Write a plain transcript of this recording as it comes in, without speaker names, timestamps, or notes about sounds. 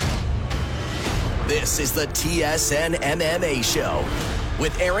This is the TSN MMA Show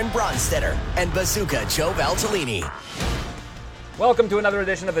with Aaron Bronsteter and Bazooka Joe Valtellini. Welcome to another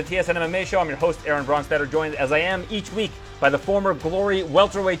edition of the TSN MMA Show. I'm your host, Aaron Bronsteter, joined as I am each week by the former Glory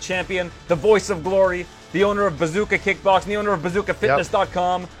welterweight champion, the voice of Glory, the owner of Bazooka Kickboxing, the owner of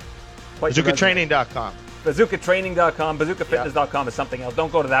BazookaFitness.com. BazookaTraining.com. BazookaTraining.com. BazookaFitness.com is something else.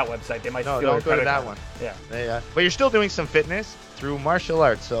 Don't go to that website. They might steal your don't go to that one. Yeah. But you're still doing some fitness through martial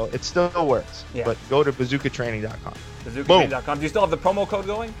arts, so it still works. Yeah. But go to BazookaTraining.com. BazookaTraining.com. Do you still have the promo code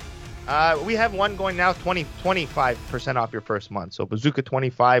going? We have one going now, 25% off your first month. So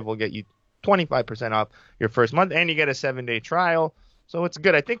Bazooka25 will get you 25% off your first month, and you get a 7-day trial. So it's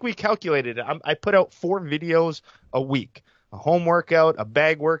good. I think we calculated it. I put out 4 videos a week. A home workout, a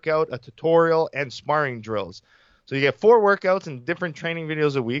bag workout, a tutorial, and sparring drills. So you get 4 workouts and different training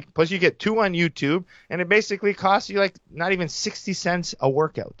videos a week, plus you get 2 on YouTube, and it basically costs you like not even 60 cents a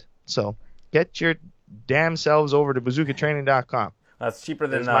workout. So get your damn selves over to BazookaTraining.com. That's cheaper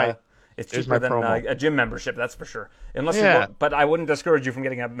than it's there's cheaper my than promo. a gym membership, that's for sure. Yeah. But I wouldn't discourage you from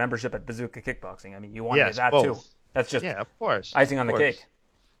getting a membership at Bazooka Kickboxing. I mean, you want to get that both. too. That's just Yeah, of course. icing on the cake.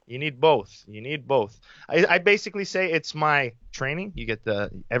 You need both. I basically say it's my training. You get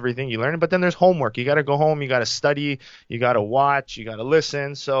everything you learn, but then there's homework. You got to go home. You got to study. You got to watch. You got to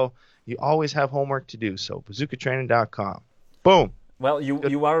listen. So you always have homework to do. So BazookaTraining.com. Boom. Well,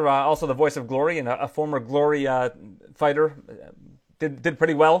 you are also the voice of Glory and a former Glory fighter. Did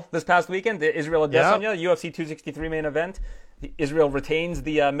pretty well this past weekend. Israel Adesanya, UFC 263 main event. Israel retains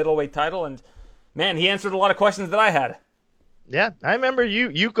the middleweight title, and man, he answered a lot of questions that I had. Yeah, I remember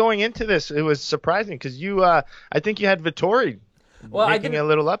you going into this. It was surprising because I think you had Vettori making a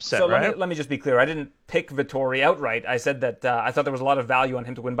little upset, so right? Let me just be clear. I didn't pick Vettori outright. I said that I thought there was a lot of value on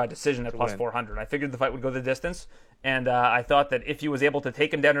him to win by decision at plus 400. I figured the fight would go the distance, and I thought that if he was able to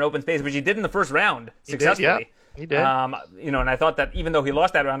take him down in open space, which he did in the first round successfully. He did. And I thought that even though he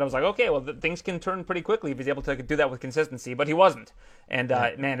lost that round, I was like, okay, well, things can turn pretty quickly if he's able to do that with consistency. But he wasn't. And,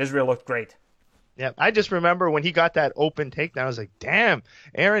 man, Israel looked great. Yeah, I just remember when he got that open takedown, I was like, damn,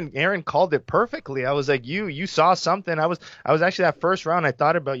 Aaron called it perfectly. I was like, you saw something. I was actually, that first round, I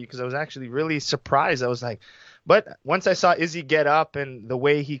thought about you because I was actually really surprised. I was like, but once I saw Izzy get up and the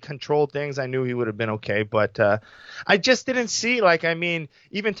way he controlled things, I knew he would have been okay. But I just didn't see,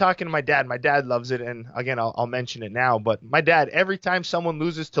 even talking to my dad loves it. And again, I'll mention it now. But my dad, every time someone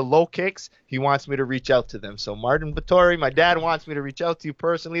loses to low kicks, he wants me to reach out to them. So Martin Vettori, my dad wants me to reach out to you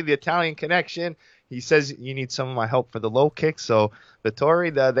personally, the Italian connection. He says you need some of my help for the low kicks. So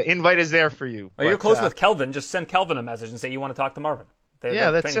Vettori, the invite is there for you. You're close with Kelvin. Just send Kelvin a message and say you want to talk to Marvin.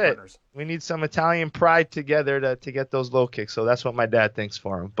 That's it. Partners. We need some Italian pride together to get those low kicks. So that's what my dad thinks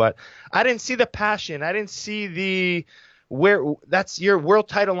for him. But I didn't see the passion. I didn't see that's your world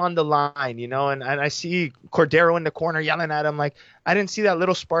title on the line, and I see Cordero in the corner yelling at him. Like, I didn't see that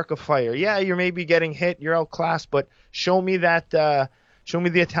little spark of fire. Yeah, you're maybe getting hit. You're outclassed, but show me that. Show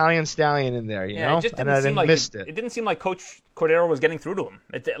me the Italian stallion in there, you know? It just didn't missed it. It didn't seem like Coach Cordero was getting through to him.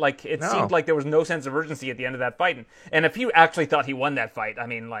 It seemed like there was no sense of urgency at the end of that fight. And if you actually thought he won that fight, I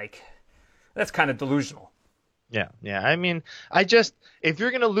mean, that's kind of delusional. Yeah. I mean, if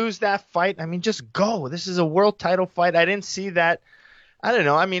you're going to lose that fight, I mean, just go. This is a world title fight. I didn't see that. I don't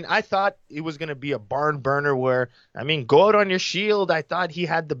know. I mean, I thought it was going to be a barn burner where, go out on your shield. I thought he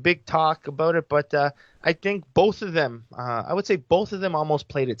had the big talk about it, but I think both of them, I would say both of them almost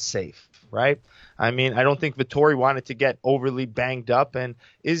played it safe, right? I mean, I don't think Vettori wanted to get overly banged up, and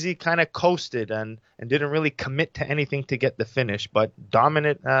Izzy kind of coasted and didn't really commit to anything to get the finish, but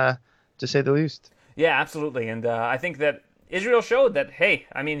dominant, to say the least. Yeah, absolutely. And I think that Israel showed that, hey,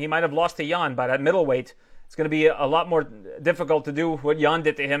 he might have lost to Jan, but at middleweight, it's going to be a lot more difficult to do what Jan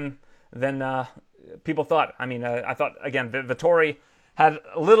did to him than people thought. I thought, again, Vettori had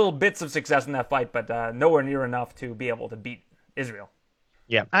little bits of success in that fight, but nowhere near enough to be able to beat Israel.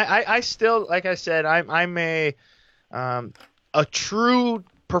 Yeah, I still, like I said, I'm a true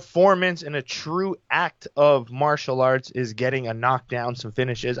performance and a true act of martial arts is getting a knockdown, some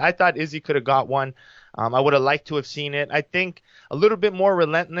finishes. I thought Izzy could have got one. I would have liked to have seen it. I think a little bit more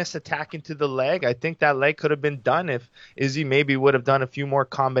relentless attack into the leg. I think that leg could have been done if Izzy maybe would have done a few more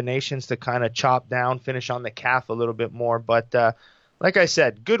combinations to kind of chop down, finish on the calf a little bit more. But like I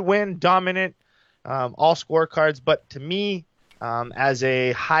said, good win, dominant, all scorecards. But to me, as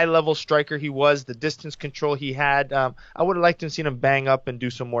a high-level striker he was, the distance control he had, I would have liked to have seen him bang up and do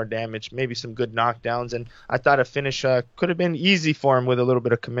some more damage, maybe some good knockdowns. And I thought a finish could have been easy for him with a little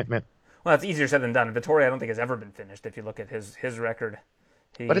bit of commitment. Well, it's easier said than done. Vettori, I don't think, has ever been finished if you look at his record.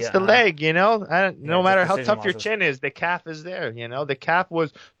 But it's the leg, no matter how tough your losses. chin is, the calf is there. The calf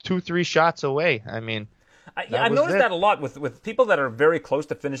was 2-3 shots away. I mean, I've noticed that a lot with people that are very close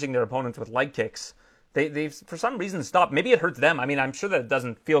to finishing their opponents with leg kicks. They for some reason stop. Maybe it hurts them. I mean, I'm sure that it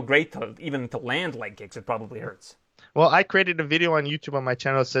doesn't feel great even to land leg kicks. It probably hurts. Well, I created a video on YouTube on my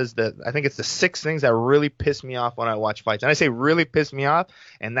channel that says that I think it's the 6 things that really piss me off when I watch fights. And I say really piss me off,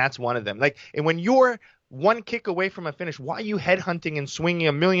 and that's one of them. And when you're one kick away from a finish, why are you headhunting and swinging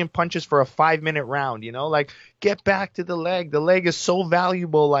a million punches for a 5-minute round? Get back to the leg. The leg is so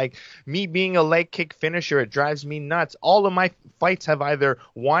valuable. Me being a leg kick finisher, it drives me nuts. All of my fights have either,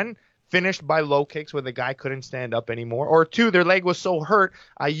 1, finished by low kicks where the guy couldn't stand up anymore, or 2, their leg was so hurt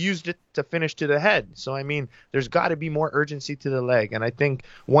I used it to finish to the head. So I mean, there's got to be more urgency to the leg, and I think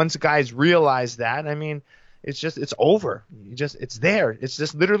once guys realize that, I mean, it's over. It's there. It's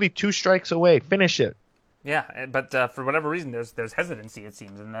just literally 2 strikes away. Finish it. Yeah, but for whatever reason, there's hesitancy, it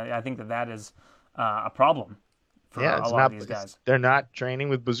seems, and I think that is a problem for a lot of these guys. They're not training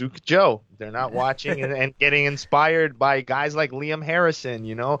with Bazooka Joe. They're not watching and getting inspired by guys like Liam Harrison,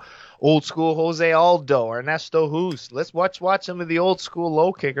 old school Jose Aldo, Ernesto Hus. Let's watch some of the old school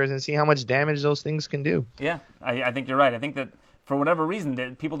low kickers and see how much damage those things can do. Yeah, I think you're right. I think that for whatever reason,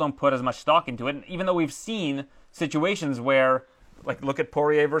 that people don't put as much stock into it, and even though we've seen situations where, look at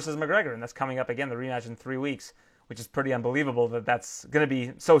Poirier versus McGregor, and that's coming up again, the rematch in 3 weeks, which is pretty unbelievable that that's going to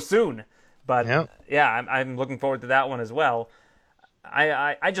be so soon. But I'm looking forward to that one as well.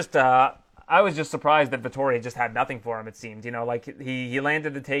 I was just surprised that Vettori just had nothing for him. It seemed, he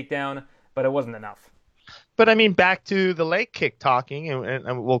landed the takedown, but it wasn't enough. But I mean, back to the leg kick talking,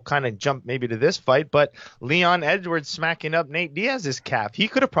 and we'll kind of jump maybe to this fight. But Leon Edwards smacking up Nate Diaz's calf. He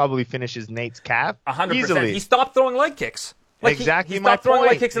could have probably finished Nate's calf 100%. easily. He stopped throwing leg kicks. Exactly he my stopped throwing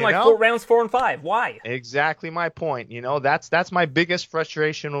point, leg kicks in rounds 4 and 5. Why? Exactly my point. That's my biggest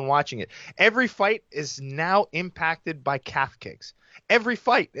frustration when watching it. Every fight is now impacted by calf kicks. Every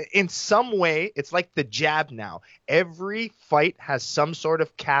fight, in some way, it's like the jab now. Every fight has some sort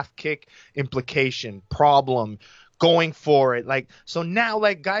of calf kick implication, problem, going for it. So now,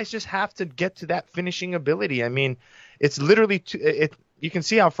 guys just have to get to that finishing ability. I mean, it's literally you can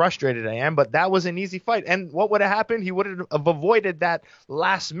see how frustrated I am, but that was an easy fight. And what would have happened? He would have avoided that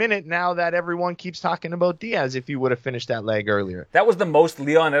last minute now that everyone keeps talking about Diaz if he would have finished that leg earlier. That was the most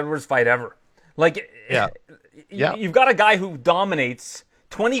Leon Edwards fight ever. You've got a guy who dominates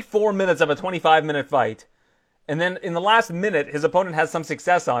 24 minutes of a 25-minute fight, and then in the last minute, his opponent has some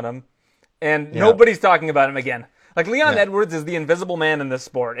success on him, and nobody's talking about him again. Leon Edwards is the invisible man in this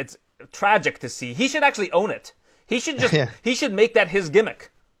sport. It's tragic to see. He should actually own it. He should he should make that his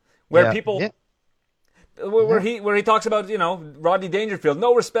gimmick, where people, where he talks about Rodney Dangerfield,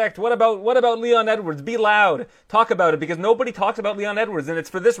 no respect. What about Leon Edwards? Be loud, talk about it, because nobody talks about Leon Edwards, and it's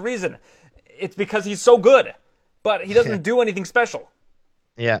for this reason. It's because he's so good, but he doesn't do anything special.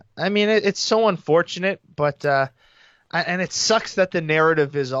 Yeah, I mean it's so unfortunate, but and it sucks that the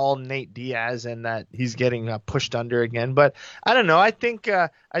narrative is all Nate Diaz and that he's getting pushed under again. But I don't know. I think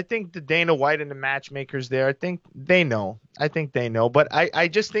the Dana White and the matchmakers there, I think they know. But I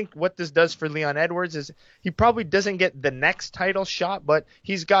just think what this does for Leon Edwards is he probably doesn't get the next title shot, but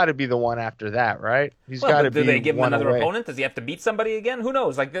he's got to be the one after that, right? He's got to be. Do they give him another away. opponent? Does he have to beat somebody again? Who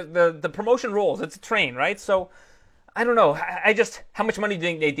knows? The promotion rolls. It's a train, right? So I don't know. How much money do you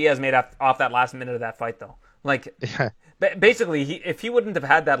think Nate Diaz made off that last minute of that fight, though? Basically, if he wouldn't have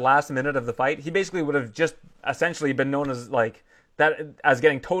had that last minute of the fight, he basically would have just essentially been known as as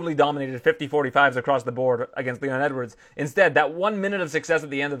getting totally dominated 50-45s across the board against Leon Edwards. Instead, that 1 minute of success at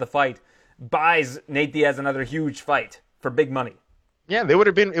the end of the fight buys Nate Diaz another huge fight for big money. Yeah, it would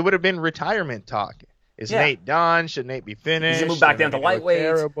have been retirement talk. Is Nate done? Should Nate be finished? Should he move back down to lightweight?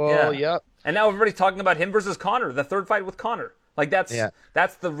 Terrible. Yeah. Yep. And now everybody's talking about him versus Conor, the third fight with Conor.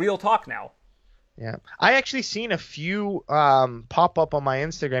 That's the real talk now. Yeah, I actually seen a few pop up on my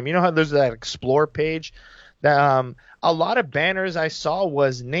Instagram. You know how there's that Explore page? That a lot of banners I saw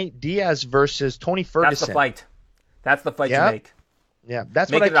was Nate Diaz versus Tony Ferguson. That's the fight you make. Yeah, that's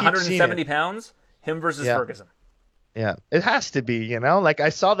make what it I keep 170 pounds, him versus Ferguson. Yeah, it has to be, I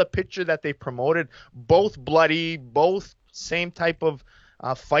saw the picture that they promoted, both bloody, both same type of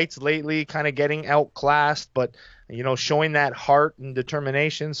fights lately, kind of getting outclassed, but, showing that heart and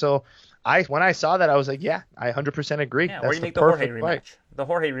determination. So when I saw that, I was like, I 100% agree. Yeah, that's or you make the Jorge rematch. The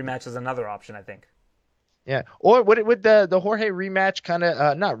Jorge rematch is another option, I think. Yeah, or would the Jorge rematch kind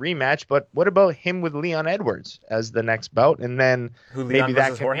of not rematch, but what about him with Leon Edwards as the next bout, and then maybe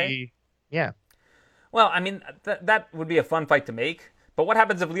that can Jorge? be, yeah. Well, I mean that would be a fun fight to make, but what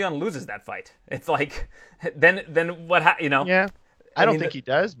happens if Leon loses that fight? It's then what? Yeah. I don't think he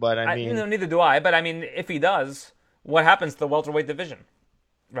does, but I mean, neither do I. But I mean, if he does, what happens to the welterweight division,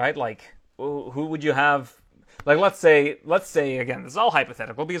 right? Like, who would you have? Like, let's say again, this is all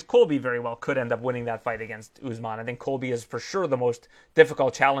hypothetical because Colby very well could end up winning that fight against Usman. I think Colby is for sure the most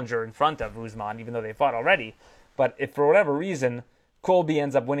difficult challenger in front of Usman, even though they fought already. But if for whatever reason Colby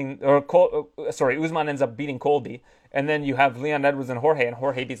ends up winning, Usman ends up beating Colby, and then you have Leon Edwards and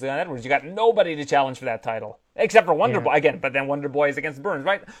Jorge beats Leon Edwards, you got nobody to challenge for that title except for Wonder Boy again. But then Wonder Boy is against Burns,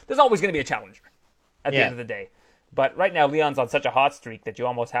 right? There's always going to be a challenger at the end of the day. But right now Leon's on such a hot streak that you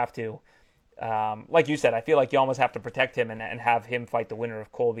almost have to. Like you said, I feel like you almost have to protect him and have him fight the winner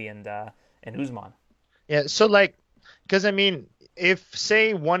of Colby and Usman. Yeah, so because I mean, if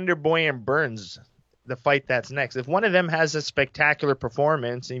say Wonder Boy and Burns, the fight that's next, if one of them has a spectacular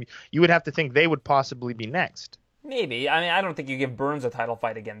performance, you would have to think they would possibly be next. Maybe. I mean, I don't think you give Burns a title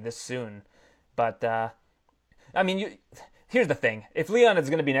fight again this soon, but I mean, here's the thing. If Leon is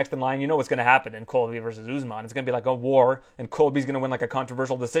going to be next in line, you know what's going to happen in Colby versus Usman. It's going to be like a war, and Colby's going to win like a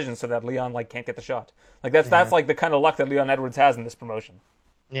controversial decision so that Leon can't get the shot. Like that's like the kind of luck that Leon Edwards has in this promotion.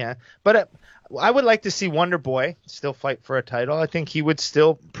 Yeah, but I would like to see Wonder Boy still fight for a title. I think he would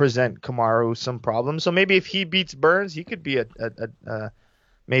still present Kamaru some problems. So maybe if he beats Burns, he could be a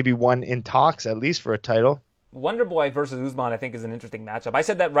maybe one in talks at least for a title. Wonder Boy versus Usman, I think, is an interesting matchup. I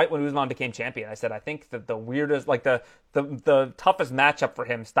said that right when Usman became champion. I said I think that the weirdest, like the toughest matchup for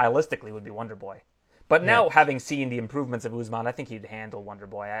him stylistically would be Wonder Boy. But now, having seen the improvements of Usman, I think he'd handle Wonder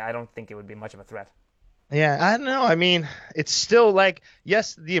Boy. I don't think it would be much of a threat. Yeah, I don't know. I mean, it's still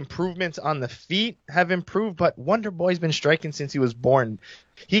yes, the improvements on the feet have improved, but Wonder Boy's been striking since he was born.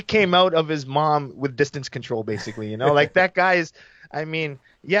 He came out of his mom with distance control, basically. That guy is. I mean,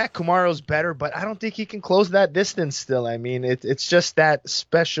 yeah, Kamaru's better, but I don't think he can close that distance still. I mean, it's just that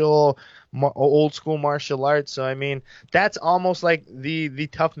special old school martial arts. So, I mean, that's almost like the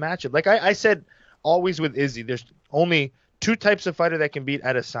tough matchup. Like I said, always with Izzy, there's only two types of fighter that can beat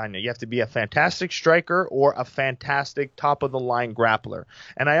Adesanya. You have to be a fantastic striker or a fantastic top-of-the-line grappler.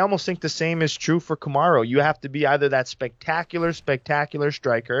 And I almost think the same is true for Kamaru. You have to be either that spectacular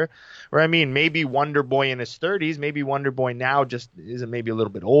striker, or I mean, maybe Wonder Boy in his 30s, maybe Wonder Boy now just is maybe a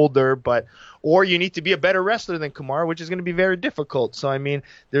little bit older, or you need to be a better wrestler than Kamaru, which is going to be very difficult. So, I mean,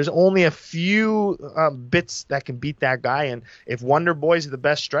 there's only a few bits that can beat that guy. And if Wonder Boy's the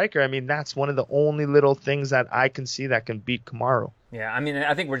best striker, I mean, that's one of the only little things that I can see that can beat Kamaru. Yeah, I mean,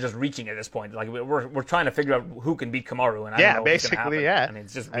 I think we're just reaching at this point. Like we're trying to figure out who can beat Kamaru, and I don't know basically, yeah. I mean,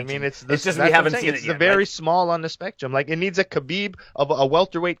 it's just reaching. I mean, it's just we haven't seen it it's yet. It's very right? small on the spectrum. Like it needs a Khabib of a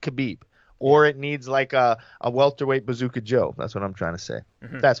welterweight Khabib, or it needs like a welterweight Bazooka Joe. That's what I'm trying to say.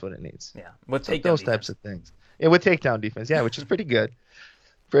 Mm-hmm. That's what it needs. Yeah, with so those types of things. Yeah, with takedown defense. Yeah, which is pretty good.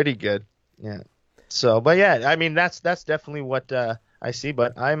 Pretty good. Yeah. So, but yeah, I mean, that's definitely what I see.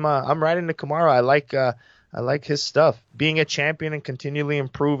 But I'm riding the Kamaru. I like his stuff. Being a champion and continually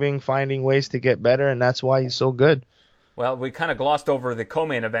improving, finding ways to get better, and that's why he's so good. Well, we kind of glossed over the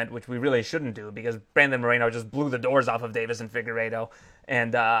co-main event, which we really shouldn't do because Brandon Moreno just blew the doors off of Davis and Figueiredo.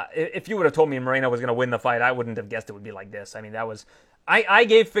 And if you would have told me Moreno was going to win the fight, I wouldn't have guessed it would be like this. I mean, that was... I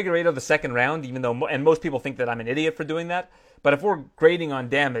gave Figueiredo the second round, even though... And most people think that I'm an idiot for doing that. But if we're grading on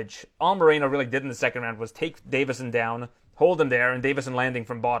damage, all Moreno really did in the second round was take Davison down, hold him there, and Davison landing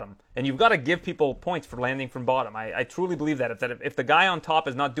from bottom. And you've got to give people points for landing from bottom. I truly believe that. If the guy on top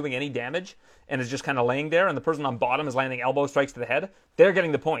is not doing any damage and is just kind of laying there, and the person on bottom is landing elbow strikes to the head, they're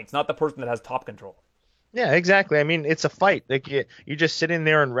getting the points, not the person that has top control. Yeah, exactly. I mean, it's a fight. Like you're just sitting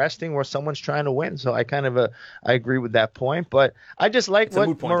there and resting where someone's trying to win. So I kind of I agree with that point. But I just like it's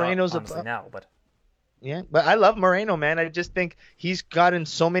what Moreno's about now. But yeah, but I love Moreno, man. I just think he's gotten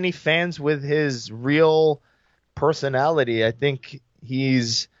so many fans with his real personality. I think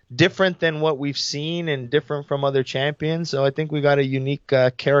he's different than what we've seen and different from other champions. So I think we got a unique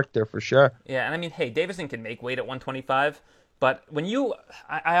character for sure. Yeah, and I mean, hey, Davison can make weight at 125. But when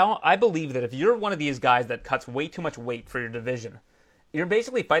I believe that if you're one of these guys that cuts way too much weight for your division, you're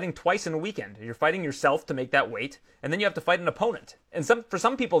basically fighting twice in a weekend. You're fighting yourself to make that weight, and then you have to fight an opponent. And for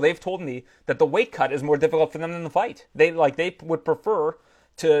some people, they've told me that the weight cut is more difficult for them than the fight. They would prefer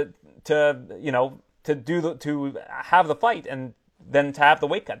to have the fight and then to have the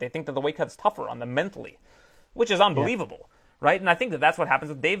weight cut. They think that the weight cut's tougher on them mentally, which is unbelievable. Yeah. Right, and I think that's what happens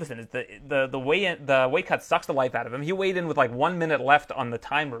with Davison. Is the weight cut sucks the life out of him. He weighed in with like 1 minute left on the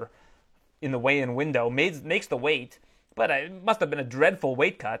timer in the weigh-in window, makes the weight, but it must have been a dreadful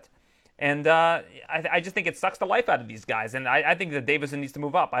weight cut. And I just think it sucks the life out of these guys. And I think that Davison needs to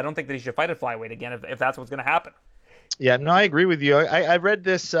move up. I don't think that he should fight at flyweight again if that's what's going to happen. Yeah, no, I agree with you. I read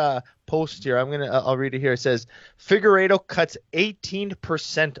this post here. I'll read it here. It says Figueiredo cuts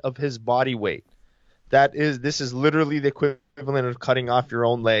 18% of his body weight. This is literally the equivalent of cutting off your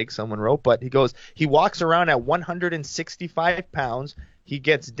own leg, someone wrote. But he walks around at 165 pounds. He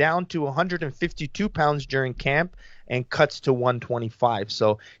gets down to 152 pounds during camp and cuts to 125.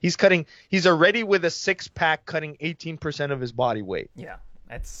 So he's already with a 6-pack cutting 18% of his body weight. Yeah,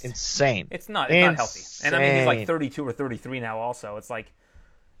 that's insane. It's not healthy. And I mean, he's like 32 or 33 now also. It's like,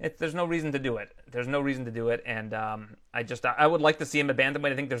 there's no reason to do it. There's no reason to do it. And I would like to see him at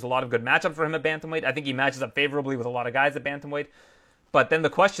bantamweight. I think there's a lot of good matchups for him at bantamweight. I think he matches up favorably with a lot of guys at bantamweight. But then the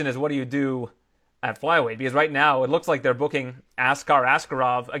question is, what do you do at flyweight? Because right now it looks like they're booking Askar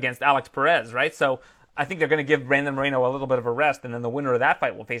Askarov against Alex Perez, right? So I think they're going to give Brandon Moreno a little bit of a rest, and then the winner of that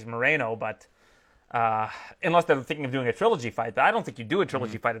fight will face Moreno. But unless they're thinking of doing a trilogy fight, but I don't think you do a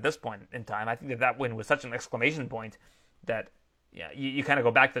trilogy fight at this point in time. I think that win was such an exclamation point that you kind of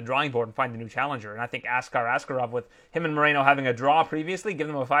go back to the drawing board and find a new challenger. And I think Askar Askarov, with him and Moreno having a draw previously, give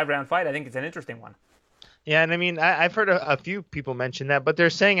them a 5-round fight, I think it's an interesting one. Yeah, and I mean, I've heard a few people mention that, but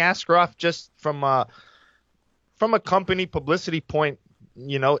they're saying Askarov just from a company publicity point,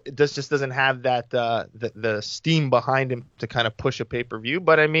 this just doesn't have that the steam behind him to kind of push a pay-per-view.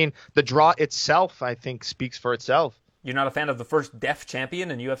 But I mean, the draw itself, I think, speaks for itself. You're not a fan of the first deaf champion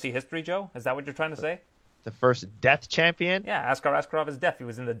in UFC history, Joe? Is that what you're trying to say? The first deaf champion? Yeah, Askar Askarov is deaf. He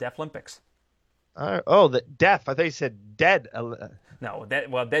was in the Deaf Olympics. The deaf. I thought you said dead. No,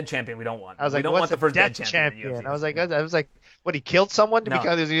 dead champion we don't want. I was like, we don't want the first dead champion. I was like, what, he killed someone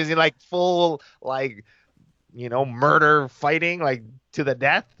because he was in like full murder fighting like to the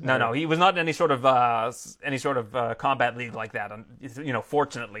death? No, he was not in any sort of combat league like that.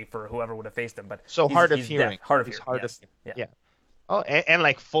 Fortunately for whoever would have faced him, but so hard of hearing. Hard of hearing. Yeah. Oh, and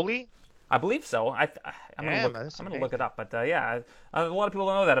like fully. I believe so. I'm gonna look it up, but a lot of people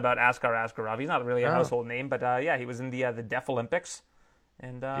don't know that about Askar Askarov. He's not really a household name, but he was in the Deaf Olympics,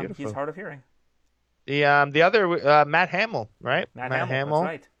 and he's hard of hearing. The other Matt Hamill, right? Matt Hamill, that's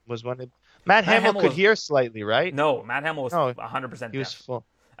right. Was one of Matt Hamill could hear slightly, right? No, Matt Hamill was 100% deaf. He was full.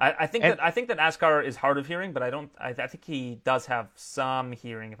 I think that Askar is hard of hearing, but I think he does have some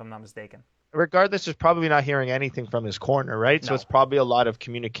hearing, if I'm not mistaken. Regardless, is probably not hearing anything from his corner, right? No. So it's probably a lot of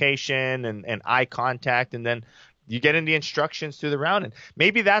communication and eye contact, and then you get in the instructions through the round. And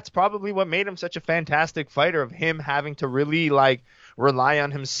maybe that's probably what made him such a fantastic fighter, of him having to really rely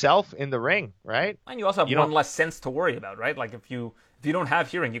on himself in the ring, right? And you also have one less sense to worry about, right? Like if you don't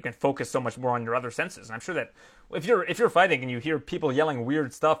have hearing, you can focus so much more on your other senses. And I'm sure that if you're fighting and you hear people yelling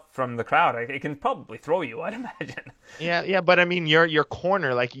weird stuff from the crowd, it can probably throw you, I'd imagine. Yeah, but I mean, your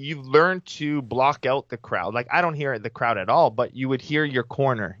corner, like, you've learned to block out the crowd. Like, I don't hear the crowd at all, but you would hear your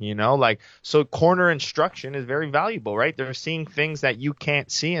corner, so corner instruction is very valuable, right? They're seeing things that you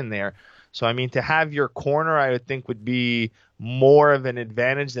can't see in there. So, I mean, to have your corner, I would think, would be more of an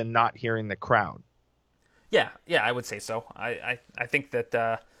advantage than not hearing the crowd. Yeah, I would say so. I think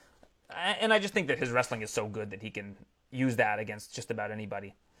that, and I just think that his wrestling is so good that he can use that against just about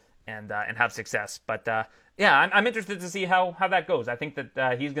anybody, and have success. But I'm interested to see how that goes. I think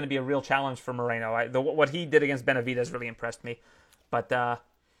that he's going to be a real challenge for Moreno. What he did against Benavidez really impressed me. But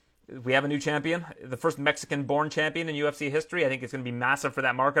we have a new champion, the first Mexican-born champion in UFC history. I think it's going to be massive for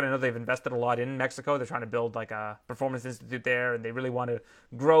that market. I know they've invested a lot in Mexico. They're trying to build like a performance institute there, and they really want to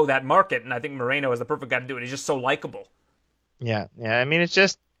grow that market. And I think Moreno is the perfect guy to do it. He's just so likable. Yeah. I mean, it's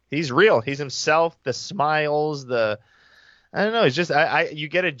just, he's real. He's himself. The smiles, I don't know. It's just, you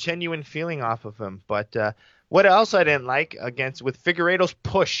get a genuine feeling off of him. But what else I didn't like with Figueiredo's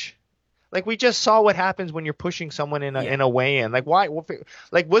push. Like, we just saw what happens when you're pushing someone in a weigh-in. Like, why?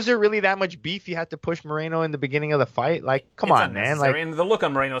 Like, was there really that much beef you had to push Moreno in the beginning of the fight? Like, come on, man. Like, and the look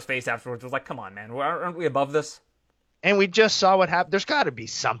on Moreno's face afterwards was like, come on, man. Aren't we above this? And we just saw what happened. There's got to be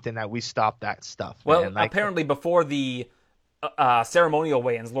something that we stop that stuff. Well, man. Apparently before the ceremonial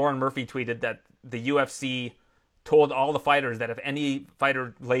weigh-ins, Lauren Murphy tweeted that the UFC told all the fighters that if any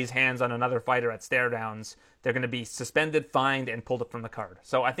fighter lays hands on another fighter at stare downs, they're going to be suspended, fined, and pulled up from the card.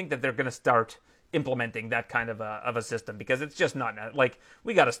 So I think that they're going to start implementing that kind of a system, because it's just not, like,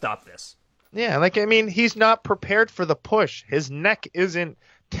 we got to stop this. Yeah, like, I mean, he's not prepared for the push. His neck isn't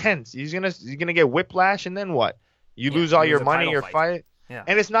tense. He's gonna get whiplash, and then what? You lose all your money, your fight. Yeah.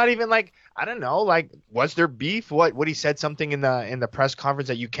 And it's not even like, I don't know, like, was there beef? What he said something in the press conference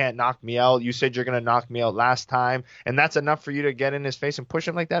that you can't knock me out. You said you're going to knock me out last time, and that's enough for you to get in his face and push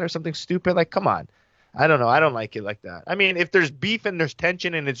him like that, or something stupid. Like, come on. I don't know. I don't like it like that. I mean, if there's beef and there's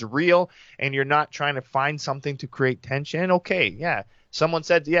tension and it's real and you're not trying to find something to create tension, okay, yeah. Someone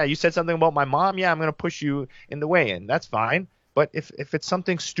said, yeah, you said something about my mom. Yeah, I'm going to push you in the way in. That's fine. But if it's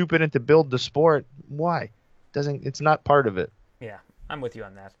something stupid and to build the sport, why? It's not part of it. Yeah, I'm with you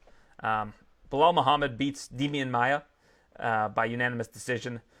on that. Bilal Muhammad beats Demian Maia by unanimous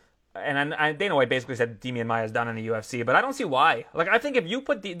decision. And Dana White basically said Demian Maia is done in the UFC, but I don't see why. Like, I think if you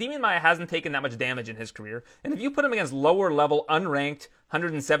put Demian Maia hasn't taken that much damage in his career, and if you put him against lower level, unranked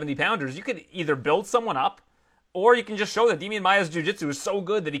 170 pounders, you could either build someone up, or you can just show that Demian Maia's jiu-jitsu is so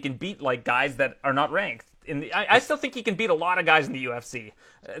good that he can beat like guys that are not ranked. I still think he can beat a lot of guys in the UFC.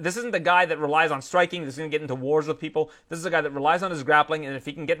 This isn't the guy that relies on striking. This is going to get into wars with people. This is a guy that relies on his grappling, and if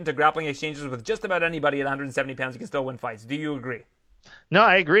he can get into grappling exchanges with just about anybody at 170 pounds, he can still win fights. Do you agree? No,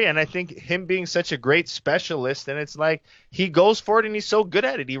 I agree, and I think him being such a great specialist, and it's like he goes for it, and he's so good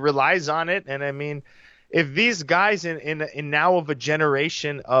at it. He relies on it, and I mean, if these guys in now of a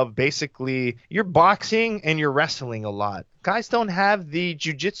generation of basically you're boxing and you're wrestling a lot, guys don't have the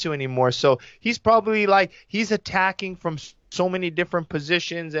jiu-jitsu anymore, so he's probably like he's attacking from so many different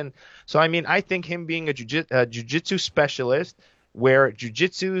positions, and so I mean, I think him being a jiu-jitsu specialist, where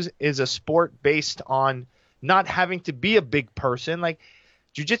jiu-jitsu is a sport based on not having to be a big person. Like,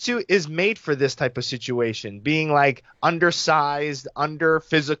 jiu-jitsu is made for this type of situation, being like undersized, under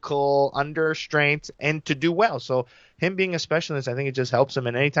physical, under strength, and to do well. So him being a specialist, I think it just helps him.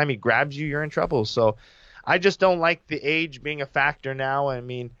 And anytime he grabs you, you're in trouble. So I just don't like the age being a factor now. I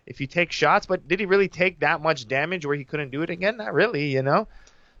mean, if he takes shots, but did he really take that much damage where he couldn't do it again? Not really, you know?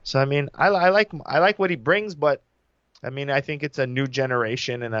 So, I mean, I like what he brings, but I mean, I think it's a new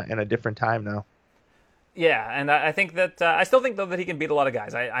generation and a different time now. Yeah, and I think that I still think though that he can beat a lot of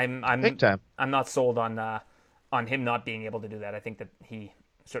guys. I'm Big time. I'm not sold on him not being able to do that. I think that he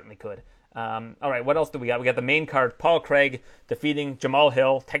certainly could. All right, what else do we got? We got the main card: Paul Craig defeating Jamal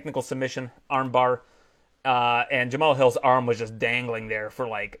Hill, technical submission, armbar, and Jamal Hill's arm was just dangling there for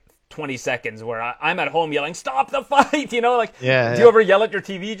like 20 seconds. Where I'm at home yelling, "Stop the fight!" You know, like do you ever yell at your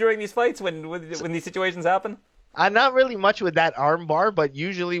TV during these fights when these situations happen? Not really much with that arm bar, but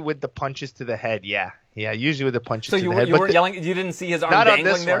usually with the punches to the head, yeah. Yeah, usually with the punches to the head. So you weren't yelling? You didn't see his arm not dangling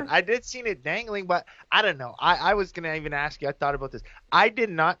on this there? one. I did see it dangling, but I don't know. I was going to even ask you. I thought about this. I did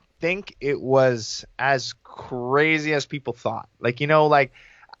not think it was as crazy as people thought. Like, you know, like,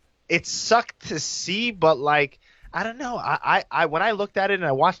 it sucked to see, but, like, I don't know. I when I looked at it and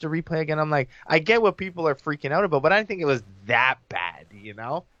I watched the replay again, I'm like, I get what people are freaking out about, but I didn't think it was that bad, you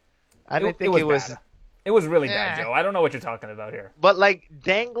know? I didn't think it was... Bad. It was really bad, Joe. I don't know what you're talking about here. But, like,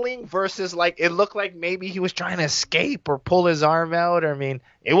 dangling versus, like, it looked like maybe he was trying to escape or pull his arm out. I mean,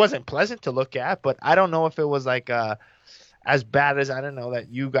 it wasn't pleasant to look at, but I don't know if it was, like, as bad as, I don't know, that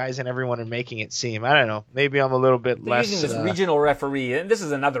you guys and everyone are making it seem. I don't know. Maybe I'm a little bit They're less... using this regional referee, and this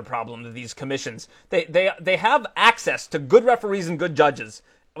is another problem of these commissions. They have access to good referees and good judges,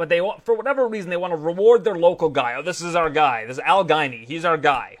 but they want, for whatever reason, they want to reward their local guy. Oh, this is our guy. This is Al Guiney. He's our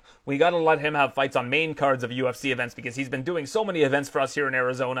guy. We got to let him have fights on main cards of UFC events because he's been doing so many events for us here in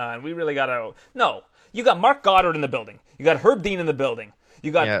Arizona, and we really got to... No. You got Mark Goddard in the building. You got Herb Dean in the building.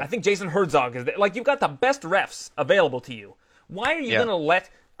 You got, I think Jason Herzog is there. Like, you've got the best refs available to you. Why are you going to let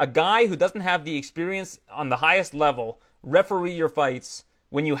a guy who doesn't have the experience on the highest level referee your fights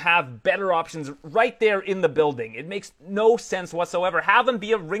when you have better options right there in the building? It makes no sense whatsoever. Have him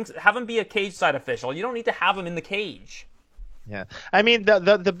be a cage side official. You don't need to have him in the cage. Yeah, I mean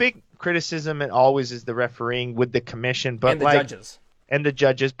the big criticism it always is the refereeing with the commission, but and the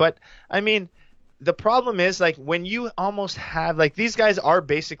judges. But I mean, the problem is like when you almost have like these guys are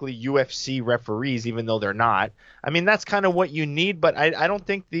basically UFC referees, even though they're not. I mean that's kind of what you need, but I don't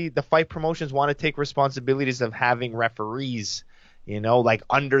think the fight promotions want to take responsibilities of having referees, you know, like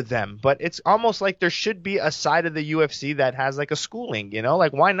under them. But it's almost like there should be a side of the UFC that has like a schooling, you know,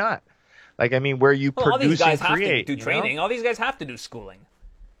 like why not? Like, I mean, where you produce and create. All these guys have to do training. All these guys have to do schooling.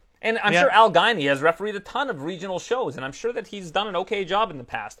 And I'm sure Al Guiney has refereed a ton of regional shows, and I'm sure that he's done an okay job in the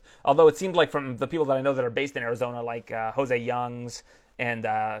past. Although it seemed like from the people that I know that are based in Arizona, like Jose Youngs and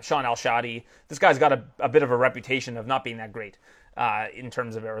Sean Al-Shadi, this guy's got a bit of a reputation of not being that great in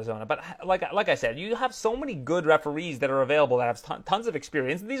terms of Arizona. But like I said, you have so many good referees that are available that have tons of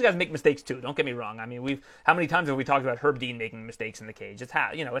experience. These guys make mistakes too. Don't get me wrong. I mean, how many times have we talked about Herb Dean making mistakes in the cage? It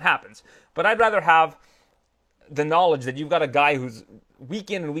happens. But I'd rather have the knowledge that you've got a guy who's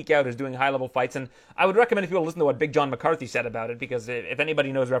week in and week out is doing high-level fights. And I would recommend people listen to what Big John McCarthy said about it, because if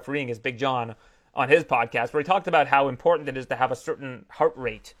anybody knows refereeing, it's Big John on his podcast, where he talked about how important it is to have a certain heart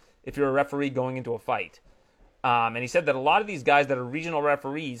rate if you're a referee going into a fight. And he said that a lot of these guys that are regional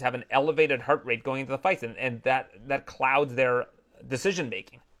referees have an elevated heart rate going into the fights, and that clouds their decision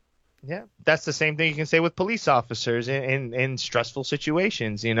making. Yeah, that's the same thing you can say with police officers in stressful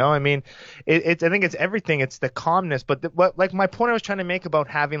situations. I mean, I think it's everything. It's the calmness. But like my point I was trying to make about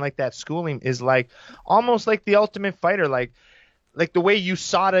having like that schooling is like almost like the Ultimate Fighter, like the way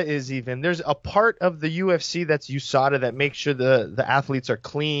USADA is even. There's a part of the UFC that's USADA that makes sure the athletes are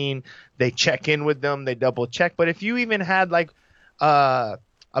clean. They check in with them. They double check. But if you even had like a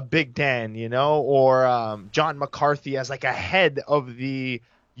Big Dan, or John McCarthy as like a head of the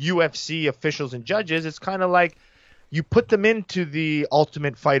UFC officials and judges, it's kind of like you put them into the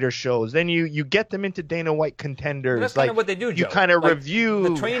Ultimate Fighter shows, then you get them into Dana White Contenders. That's kind of what they do, Joe. You kind of review.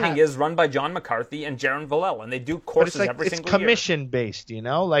 The training is run by John McCarthy and Jaron Villel, and they do courses every single year. It's commission based,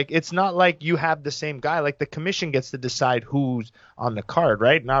 Like it's not like you have the same guy. Like the commission gets to decide who's on the card,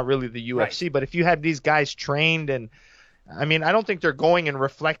 right? Not really the UFC. Right. But if you have these guys trained, and I mean, I don't think they're going and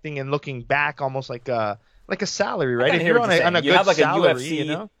reflecting and looking back almost like a salary, right? If you're on a good like salary, a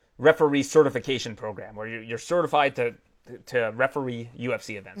UFC referee certification program where you're certified to referee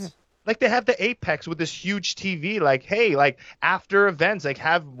UFC events. Like they have the Apex with this huge TV. Like, hey, like after events, like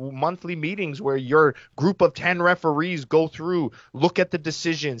have monthly meetings where your group of 10 referees go through, look at the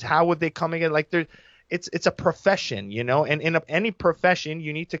decisions. How would they come again? Like it's a profession, and in any profession,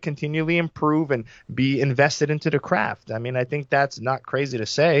 you need to continually improve and be invested into the craft. I mean, I think that's not crazy to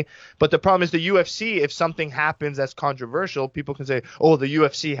say. But the problem is the UFC, if something happens that's controversial, people can say, oh, the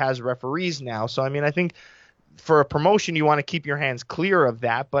UFC has referees now. So, I mean, I think for a promotion, you want to keep your hands clear of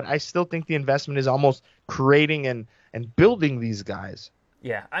that. But I still think the investment is almost creating and building these guys.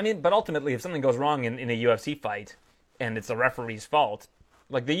 Yeah, I mean, but ultimately, if something goes wrong in a UFC fight and it's a referee's fault,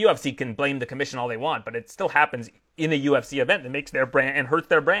 like the UFC can blame the commission all they want, but it still happens in a UFC event that makes their brand and hurts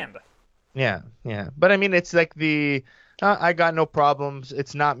their brand. Yeah. But I mean, it's like I got no problems.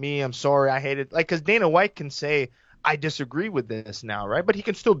 It's not me. I'm sorry. I hate it. Like, because Dana White can say, I disagree with this now, right? But he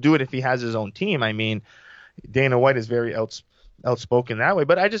can still do it if he has his own team. I mean, Dana White is very outspoken that way.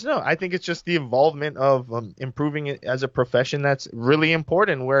 But I just know. I think it's just the involvement of improving it as a profession that's really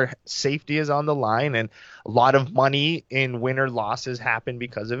important, where safety is on the line and a lot of money in win or losses happen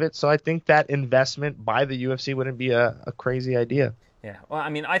because of it. So I think that investment by the UFC wouldn't be a crazy idea. Yeah. Well, I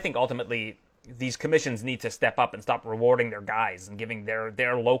mean, I think ultimately these commissions need to step up and stop rewarding their guys and giving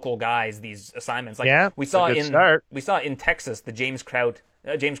their local guys these assignments. Like we saw in Texas, the James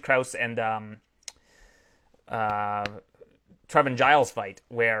Krause and Trevin Giles fight,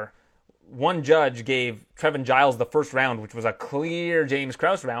 where one judge gave Trevin Giles the first round, which was a clear James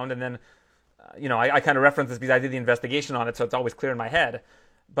Krause round, and then I kind of reference this because I did the investigation on it, so it's always clear in my head.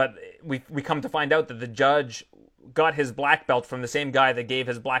 But we come to find out that the judge got his black belt from the same guy that gave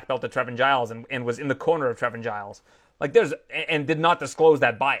his black belt to Trevin Giles and was in the corner of Trevin Giles. Like and did not disclose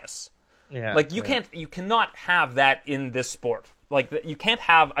that bias. Yeah. Like you cannot have that in this sport. Like you can't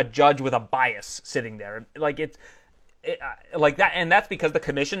have a judge with a bias sitting there. Like like that, and that's because the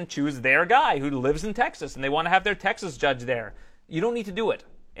commission choose their guy who lives in Texas, and they want to have their Texas judge there. You don't need to do it,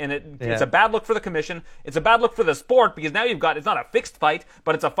 and it's a bad look for the commission. It's a bad look for the sport because now it's not a fixed fight,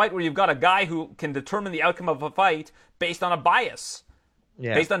 but it's a fight where you've got a guy who can determine the outcome of a fight based on a bias,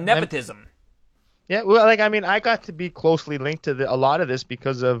 based on nepotism. Yeah, well, like, I mean, I got to be closely linked to a lot of this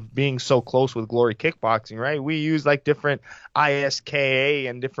because of being so close with Glory Kickboxing, right? We use like different ISKA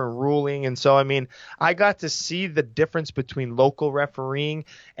and different ruling. And so, I mean, I got to see the difference between local refereeing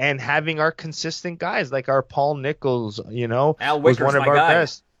and having our consistent guys like our Paul Nichols, Al Wickers, was one of our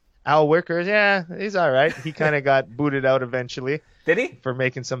best. Al Wickers, yeah, he's all right. He kind of got booted out eventually. Did he? For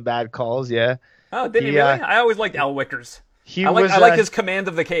making some bad calls, yeah. Oh, did he really? I always liked Al Wickers. I like his command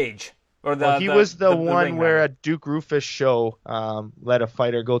of the cage. He was the one where a Duke Rufus show let a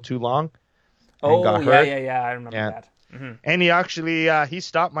fighter go too long and got hurt. Yeah, I remember that. Mm-hmm. And he actually he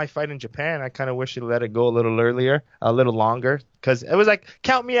stopped my fight in Japan. I kind of wish he let it go a little longer, because it was like,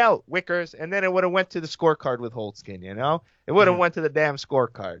 count me out, Wickers, and then it would have went to the scorecard with Holtzkin, It would have went to the damn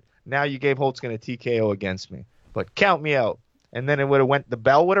scorecard. Now you gave Holtzkin a TKO against me, but count me out. And then the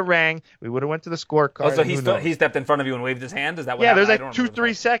bell would have rang. We would have went to the scorecard. Oh, so he stepped in front of you and waved his hand? Is that what happened? Yeah, there's like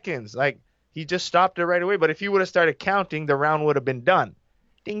 2-3 seconds. Like, he just stopped it right away. But if he would have started counting, the round would have been done.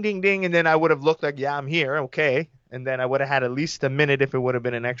 Ding, ding, ding. And then I would have looked like, yeah, I'm here. Okay. And then I would have had at least a minute if it would have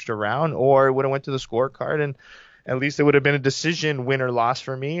been an extra round, or it would have went to the scorecard, and at least it would have been a decision, win or loss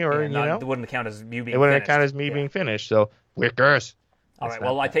for me, or, It wouldn't count as you being finished. It wouldn't count as me being finished. So, Wickers. All right,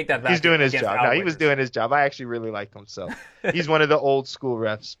 well, I take that back. He's doing his job. No, he was doing his job. I actually really like him. So he's one of the old school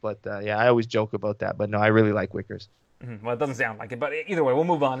refs. But, I always joke about that. But, no, I really like Wickers. Well, it doesn't sound like it, but either way, we'll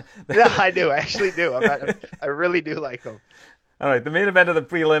move on. Yeah, I do. I actually do. I really do like him. All right, the main event of the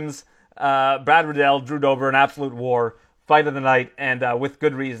prelims, Brad Riddell, Drew Dober, an absolute war, fight of the night, and with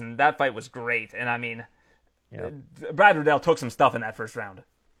good reason. That fight was great, and I mean, Brad Riddell took some stuff in that first round.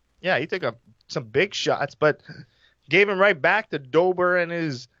 Yeah, he took some big shots, but gave him right back to Dober and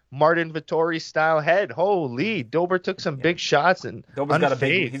his Martin Vittori style head. Holy, Dober took some big shots and Dober's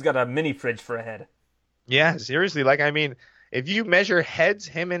he's got a mini fridge for a head. Yeah, seriously. Like, I mean, if you measure heads,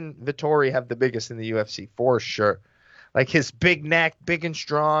 him and Vittori have the biggest in the UFC for sure. Like his big neck, big and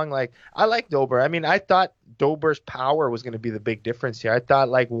strong. Like, I like Dober. I mean, I thought Dober's power was going to be the big difference here. I thought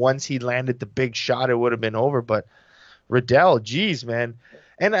like once he landed the big shot, it would have been over. But Riddell, geez, man.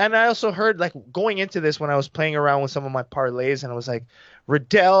 And I also heard, like, going into this when I was playing around with some of my parlays, and I was like,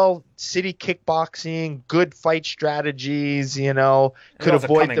 Riddell, city kickboxing, good fight strategies, you know, could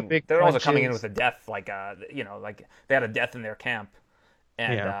avoid the big They're punches. also coming in with a death, like they had a death in their camp.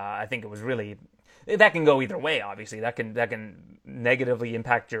 And I think it was really, that can go either way, obviously. That can negatively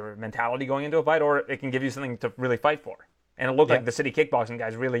impact your mentality going into a fight, or it can give you something to really fight for. And it looked like the city kickboxing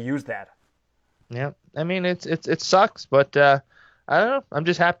guys really used that. Yeah, I mean, it sucks, but I don't know. I'm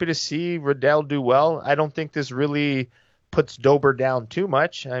just happy to see Riddell do well. I don't think this really puts Dober down too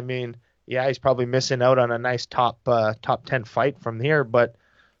much. I mean, yeah, he's probably missing out on a nice top 10 fight from here, but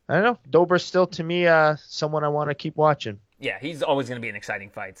I don't know. Dober's still, to me, someone I want to keep watching. Yeah, he's always going to be in exciting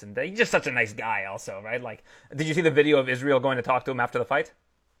fights, and he's just such a nice guy also, right? Like, did you see the video of Israel going to talk to him after the fight?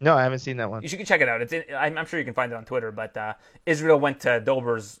 No, I haven't seen that one. You should check it out. I'm sure you can find it on Twitter, but Israel went to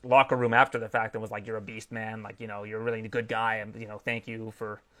Dober's locker room after the fact and was like, "You're a beast, man. Like, you know, you're really a good guy, and thank you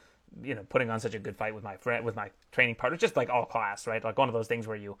for, putting on such a good fight with my friend, with my training partner." Just like all class, right? Like one of those things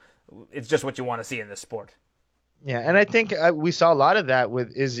where it's just what you want to see in this sport. Yeah, and I think we saw a lot of that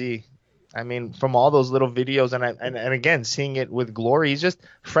with Izzy. I mean, from all those little videos, and again, seeing it with Glory, he's just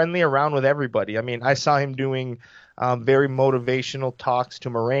friendly around with everybody. I mean, I saw him doing very motivational talks to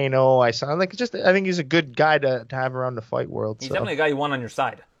Moreno. I think he's a good guy to have around the fight world. He's definitely a guy you want on your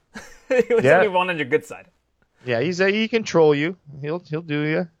side. Definitely one on your good side. Yeah, he control you. He'll do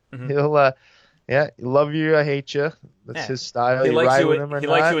you. Mm-hmm. He'll love you, I hate you. That's his style. He likes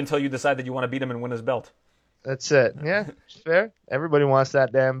you until you decide that you want to beat him and win his belt. That's it. Yeah, fair. Everybody wants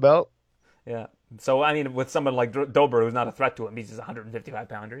that damn belt. Yeah. So, I mean, with someone like Dober, who's not a threat to him, he's just a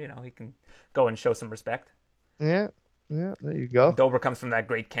 155-pounder, he can go and show some respect. Yeah, there you go. Dober comes from that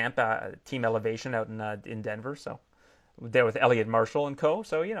great camp, Team Elevation out in Denver, so there with Elliot Marshall and co.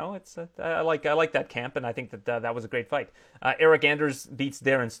 So, I like that camp, and I think that was a great fight. Eric Anders beats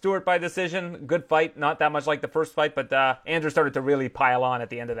Darren Stewart by decision. Good fight, not that much like the first fight, but Anders started to really pile on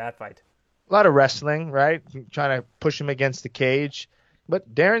at the end of that fight. A lot of wrestling, right? Trying to push him against the cage.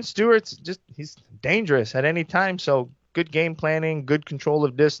 But Darren Stewart's he's dangerous at any time. So good game planning, good control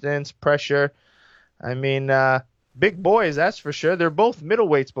of distance, pressure. I mean, big boys, that's for sure. They're both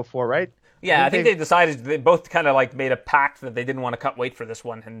middleweights before, right? Yeah, I think they both kind of like made a pact that they didn't want to cut weight for this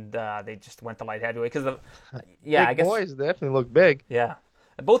one, and they just went to light heavyweight because I guess boys definitely look big. Yeah.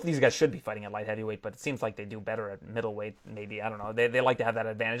 Both of these guys should be fighting at light heavyweight, but it seems like they do better at middleweight, maybe. I don't know. They like to have that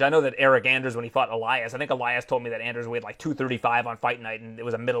advantage. I know that Eric Anders, when he fought Elias, I think Elias told me that Anders weighed like 235 on fight night, and it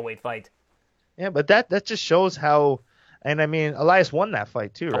was a middleweight fight. Yeah, but that just shows how, and I mean, Elias won that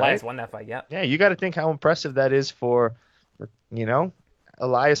fight too, right? Elias won that fight, yeah. Yeah, you got to think how impressive that is for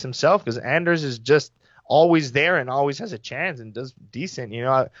Elias himself, because Anders is just always there and always has a chance and does decent.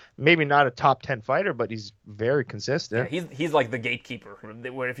 Maybe not a top 10 fighter, but he's very consistent. Yeah, he's like the gatekeeper.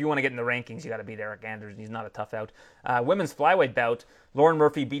 Where if you want to get in the rankings, you got to beat Eric Anders, and he's not a tough out. Women's flyweight bout: Lauren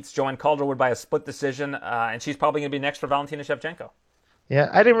Murphy beats Joanne Calderwood by a split decision, and she's probably going to be next for Valentina Shevchenko. Yeah,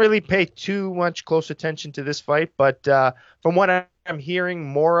 I didn't really pay too much close attention to this fight, but from what I'm hearing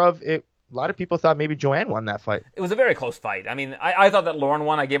more of it. A lot of people thought maybe Joanne won that fight. It was a very close fight. I mean, I thought that Lauren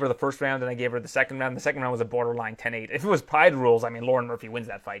won. I gave her the first round, and I gave her the second round. The second round was a borderline 10-8. If it was Pride rules, I mean, Lauren Murphy wins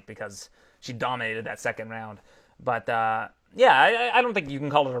that fight because she dominated that second round. But, I don't think you can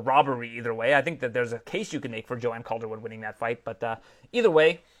call it a robbery either way. I think that there's a case you can make for Joanne Calderwood winning that fight. But either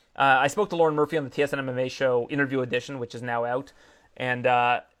way, I spoke to Lauren Murphy on the TSN MMA show interview edition, which is now out. And,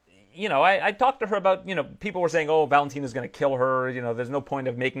 I talked to her about, people were saying, oh, Valentina's going to kill her. There's no point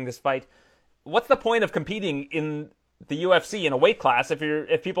of making this fight. What's the point of competing in the UFC in a weight class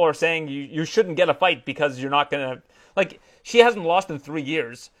if people are saying you shouldn't get a fight because you're not going to... she hasn't lost in 3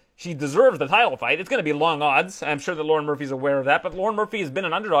 years. She deserves the title fight. It's going to be long odds. I'm sure that Lauren Murphy's aware of that, but Lauren Murphy has been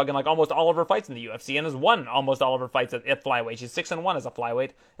an underdog in almost all of her fights in the UFC and has won almost all of her fights at flyweight. She's 6-1 as a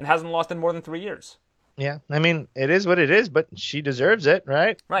flyweight and hasn't lost in more than 3 years. Yeah, I mean, it is what it is, but she deserves it,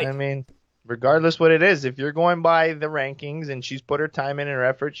 right? Right. I mean... regardless what it is. If you're going by the rankings and she's put her time in and her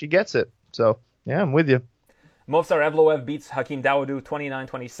effort, she gets it. So, yeah, I'm with you. Movsar Evloev beats Hakeem Dawodu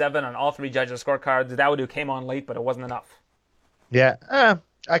 29-27 on all three judges' scorecards. Dawodu came on late, but it wasn't enough. Yeah,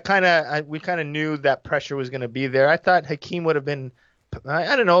 we kind of knew that pressure was going to be there. I thought Hakeem would have been,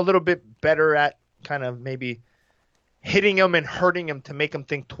 I don't know, a little bit better at kind of maybe hitting him and hurting him to make him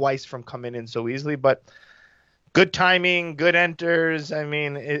think twice from coming in so easily. But good timing, good enters. I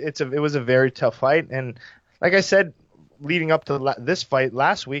mean, it was a very tough fight. And like I said, leading up to this fight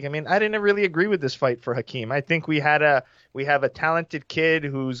last week, I mean, I didn't really agree with this fight for Hakeem. I think we have a talented kid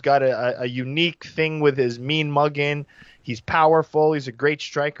who's got a unique thing with his mean mugging. He's powerful. He's a great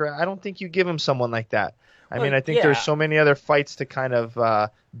striker. I don't think you give him someone like that. I mean, I think there's so many other fights to kind of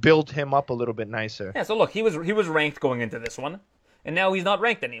build him up a little bit nicer. Yeah, so look, he was ranked going into this one, and now he's not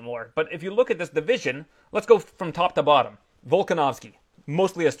ranked anymore. But if you look at this division, let's go from top to bottom. Volkanovski,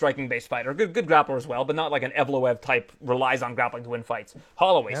 mostly a striking-based fighter. Good grappler as well, but not like an Evloev type, relies on grappling to win fights.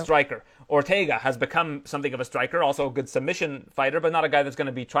 Holloway, striker. Ortega has become something of a striker, also a good submission fighter, but not a guy that's going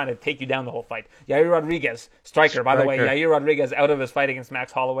to be trying to take you down the whole fight. Yair Rodriguez, striker. By the way, Yair Rodriguez out of his fight against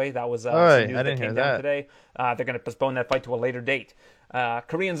Max Holloway. That was some news that came down today. They're going to postpone that fight to a later date.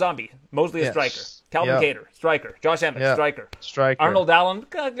 Korean Zombie, mostly a striker. Calvin Kattar, striker. Josh Emmett, striker. Arnold Allen,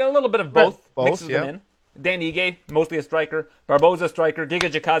 got a little bit of both. Mixes them in. Dan Ige, mostly a striker. Barboza, striker.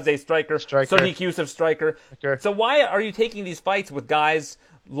 Giga Chikadze, striker. Sodiq Yusuff, striker. So why are you taking these fights with guys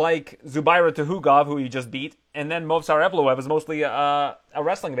like Zubaira Tuhugov, who you just beat, and then Movsar Evloev is mostly a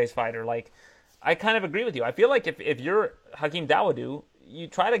wrestling-based fighter? Like, I kind of agree with you. I feel like if you're Hakeem Dawodu, you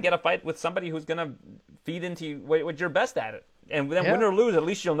try to get a fight with somebody who's going to feed into what you're best at it. And then win or lose, at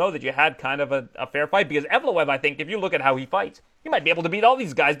least you'll know that you had kind of a fair fight. Because Evloev, I think, if you look at how he fights, he might be able to beat all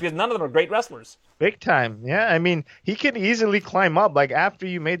these guys because none of them are great wrestlers. Big time. Yeah, I mean, he could easily climb up. Like, after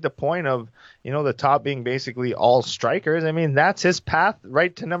you made the point of, the top being basically all strikers, I mean, that's his path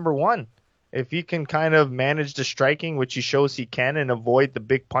right to number one. If he can kind of manage the striking, which he shows he can, and avoid the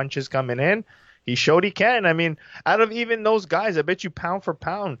big punches coming in, he showed he can. I mean, out of even those guys, I bet you pound for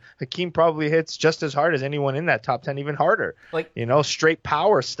pound, Hakeem probably hits just as hard as anyone in that top 10, even harder. Like, straight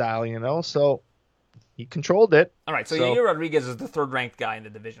power style, so he controlled it. All right, so Yair Rodriguez is the third-ranked guy in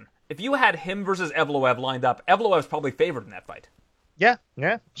the division. If you had him versus Evloev lined up, Evloev's probably favored in that fight. Yeah,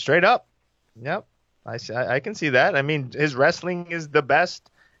 straight up. Yep, I can see that. I mean, his wrestling is the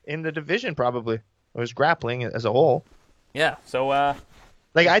best in the division probably, or his grappling as a whole. Yeah, so...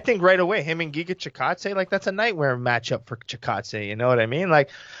 Like, I think right away, him and Giga Chikadze, like, that's a nightmare matchup for Chikadze, you know what I mean? Like,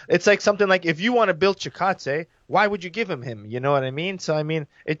 it's like something like, if you want to build Chikadze, why would you give him, you know what I mean? So, I mean,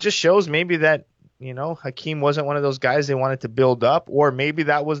 it just shows maybe that, Hakeem wasn't one of those guys they wanted to build up, or maybe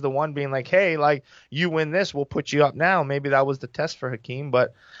that was the one being like, hey, like, you win this, we'll put you up now. Maybe that was the test for Hakeem,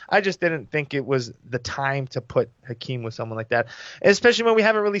 but I just didn't think it was the time to put Hakeem with someone like that, especially when we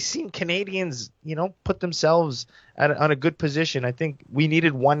haven't really seen Canadians, put themselves on a good position. I think we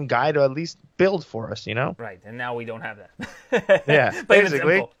needed one guy to at least build for us, Right, and now we don't have that. Yeah,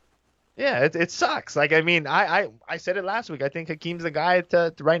 basically. Yeah, it sucks. Like, I mean, I said it last week. I think Hakeem's the guy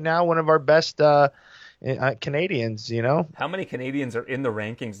to right now, one of our best Canadians, How many Canadians are in the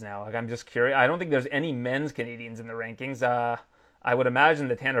rankings now? Like, I'm just curious. I don't think there's any men's Canadians in the rankings. I would imagine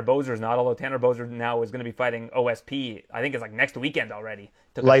that Tanner Bozer's not, although Tanner Bozer now is going to be fighting OSP. I think it's like next weekend already.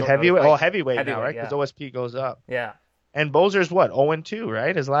 Light heavyweight? Oh, heavyweight now, right? Because OSP goes up. Yeah. And Bozer's what? 0-2,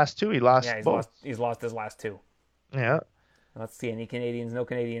 right? His last two, he lost both. He's lost his last two. Yeah. Let's see, any Canadians? No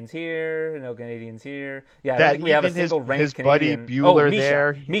Canadians here. No Canadians here. Yeah, I don't think we have a single ranked his Canadian. Buddy Bueller Misha.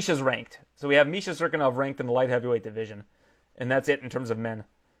 there. Misha's ranked. So we have Misha Cirkunov ranked in the light heavyweight division. And that's it in terms of men.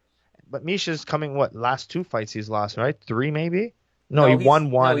 But Misha's coming, last two fights he's lost, right? 3 maybe? No, he won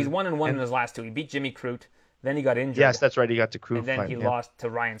one. No, he's 1-1 in his last two. He beat Jimmy Crute. Then he got injured. Yes, that's right. He got to Crute and then fight, he lost to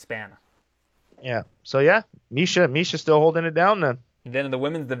Ryan Spann. Yeah. So, yeah, Misha's still holding it down then. And then in the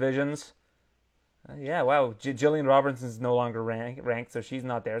women's divisions... wow. Jillian Robinson's no longer ranked, so she's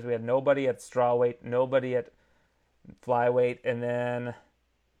not there. So we had nobody at strawweight, nobody at flyweight, and then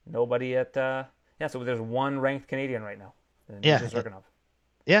nobody at... so there's one ranked Canadian right now. Yeah.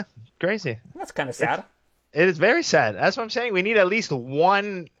 Yeah, crazy. That's kind of sad. It is very sad. That's what I'm saying. We need at least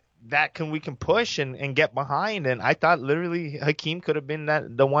one that we can push and get behind, and I thought literally Hakeem could have been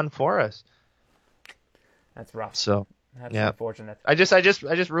the one for us. That's rough. So... That's unfortunate. I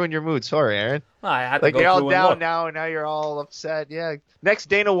just ruined your mood. Sorry, Aaron. Well, I had to go you're all through down now, and now you're all upset. Yeah. Next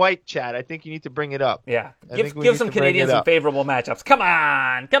Dana White chat, I think you need to bring it up. Yeah. Give some Canadians some favorable matchups. Come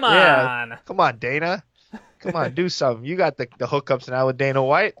on. Yeah. Come on, Dana. Come on, do something. You got the hookups now with Dana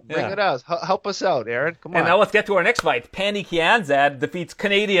White. Bring Yeah. it us. Help us out, Aaron. Come And on. now let's get to our next fight. Pannie Kianzad defeats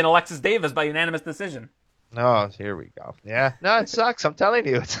Canadian Alexis Davis by unanimous decision. Oh, here we go. Yeah, no, it sucks. I'm telling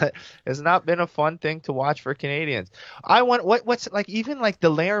you, it's not been a fun thing to watch for Canadians. I want what's like even like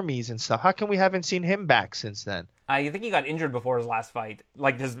the Laramies and stuff. How come we haven't seen him back since then? I think he got injured before his last fight,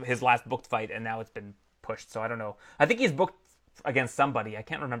 like his last booked fight, and now it's been pushed. So I don't know. I think he's booked against somebody. I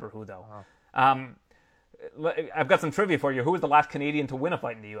can't remember who though. I've got some trivia for you. Who was the last Canadian to win a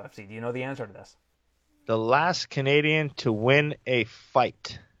fight in the UFC? Do you know the answer to this? The last Canadian to win a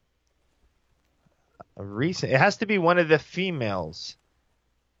fight. It has to be one of the females.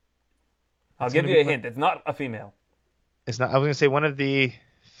 I'll give you a hint. It's not a female. It's not. I was gonna say one of the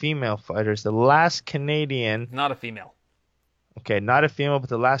female fighters. The last Canadian. Not a female. Okay, not a female, but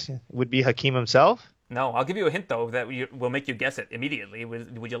the last would be Hakeem himself. No, I'll give you a hint though that will make you guess it immediately.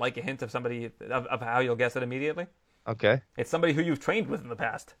 Would you like a hint of somebody of how you'll guess it immediately? Okay. It's somebody who you've trained with in the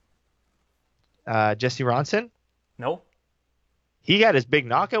past. Jesse Ronson. No, He had his big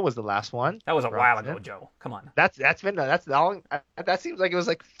knockout. Was the last one. that was a while Ronson. ago, Joe. Come on. That's long. That seems like it was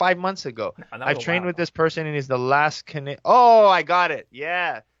like 5 months ago. No, that was I've a trained while with ago. this person, and he's the last Canadian. Oh, I got it.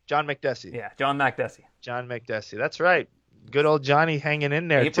 Yeah, John McDessie. Yeah, John McDessie. John McDessie. That's right. Good old Johnny hanging in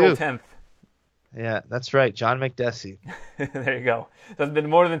there April too. 10th. Yeah, that's right. John McDessie. There you go. So it's been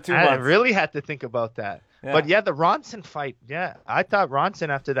more than 2 I months. really had to think about that. Yeah. But yeah, the Ronson fight. Yeah, I thought Ronson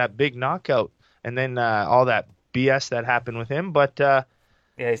after that big knockout, and then all that BS that happened with him. But Yeah,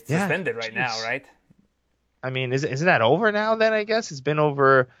 he's Yeah, suspended right now, jeez. right? I mean, isn't that over now? Then I guess it's been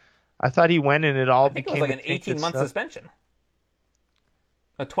over. I thought he went and it all I think it became was like an tainted 18-month stuff. suspension.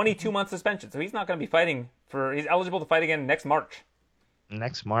 A 22-month suspension. So he's not going to be fighting for. He's eligible to fight again next March.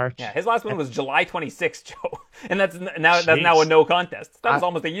 Next March. Yeah, his last one was July 26th, Joe, and that's now a no contest. That was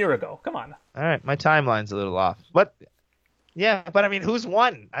almost a year ago. Come on. All right, my timeline's a little off, but yeah, but I mean, who's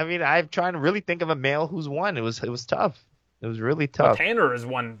won? I mean, I'm trying to really think of a male who's won. It was tough. It was really Well, tough Tanner has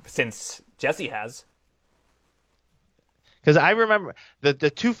won since Jesse has. because I remember the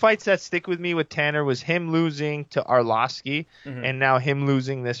two fights that stick with me with Tanner was him losing to Arlovsky and now him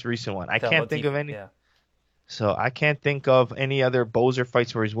losing this recent one. I To can't think Latif, of any. Yeah. So I can't think of any other Bozer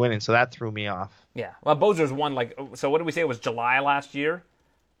fights where he's winning. So that threw me off. Yeah. Well, Bozer's won so what did we say? It was July last year?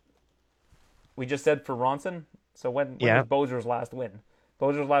 We just said for Ronson? So when Yeah. was Bozer's last win?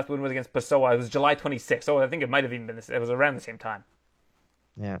 Bozer's last win was against Pessoa. It was July 26th. So I think it might have even been it was around the same time.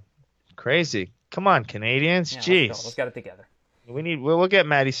 Yeah, crazy. Come on, Canadians. Yeah, Jeez, let's get it together. we'll get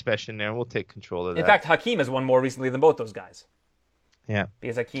Matty Spesh in there and we'll take control of that. In fact, Hakeem has won more recently than both those guys. Yeah.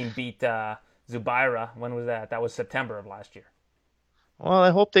 Because Hakeem beat Zubaira. When was that? That was September of last year. Well,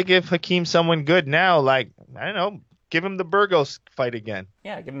 I hope they give Hakeem someone good now. Like, I don't know, give him the Burgos fight again.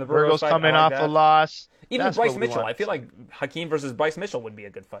 Yeah, give him the Burgos fight. coming I like off that. a loss. Even That's Bryce what we Mitchell. want. I feel like Hakeem versus Bryce Mitchell would be a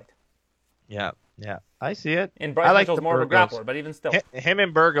good fight. Yeah, I see it. And Bryce I like Mitchell's the more of a Burgos. grappler, but even still. Him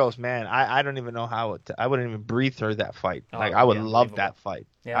and Burgos, man, I don't even know how I wouldn't even breathe through that fight. Oh, Like, I would yeah, love unbelievable. that fight.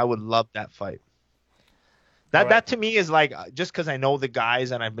 Yeah. I would love that fight. All right. That to me is like, just because I know the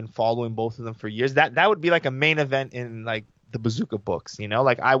guys and I've been following both of them for years, that would be like a main event in like the Bazooka books, you know?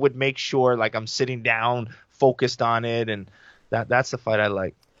 Like, I would make sure like I'm sitting down, focused on it, and that's the fight I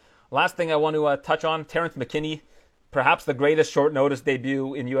like. Last thing I want to touch on, Terrence McKinney, perhaps the greatest short notice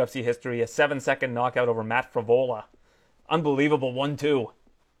debut in UFC history, a 7-second knockout over Matt Favola. Unbelievable 1-2.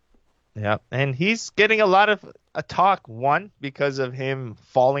 Yeah, and he's getting a lot of talk, one, because of him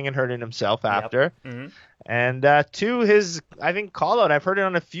falling and hurting himself after, and two, his, I think, call-out. I've heard it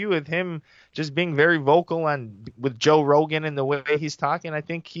on a few with him just being very vocal and with Joe Rogan and the way he's talking. I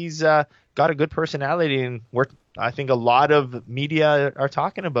think he's got a good personality, and I think a lot of media are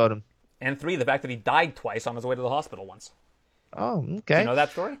talking about him. And 3, the fact that he died twice on his way to the hospital once. Oh, Do okay. you know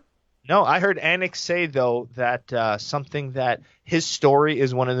that story? No, I heard Anik say, though, that something that his story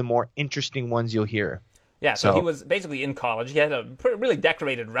is one of the more interesting ones you'll hear. Yeah, so So- he was basically in college. He had a really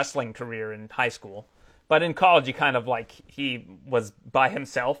decorated wrestling career in high school. But in college, he kind of like, he was by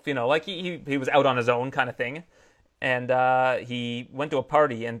himself, you know, like he was out on his own kind of thing. And he went to a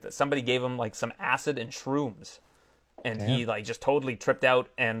party and somebody gave him like some acid and shrooms. And he like just totally tripped out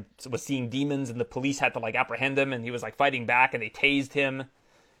and was seeing demons, and the police had to like apprehend him, and he was like fighting back, and they tased him.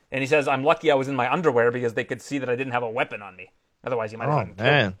 And he says, "I'm lucky I was in my underwear because they could see that I didn't have a weapon on me. Otherwise, he might have gotten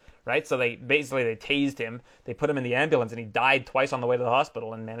killed." Right? So they tased him. They put him in the ambulance, and he died twice on the way to the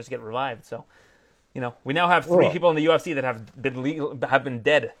hospital and managed to get revived. So, you know, we now have 3 people in the UFC that have been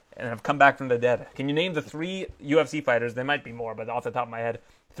dead and have come back from the dead. Can you name the 3 UFC fighters? There might be more, but off the top of my head,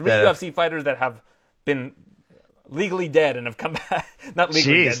 3 Yeah. UFC fighters that have been legally dead and have come back. Not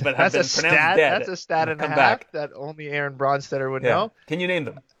legally Jeez, dead, but have that's been a pronounced stat. dead. That's a stat and a come half back. that only Aaron Bronstetter would Yeah. know. Can you name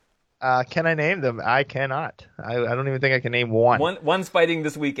them? Can I name them? I cannot. I don't even think I can name one. One's fighting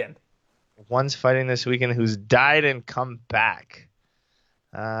this weekend. One's fighting this weekend who's died and come back.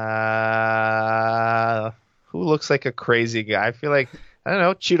 Who looks like a crazy guy? I feel like, I don't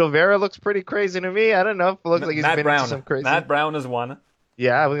know, Chito Vera looks pretty crazy to me. I don't know if it looks like he's Matt been Brown. into some crazy. Matt Brown is one.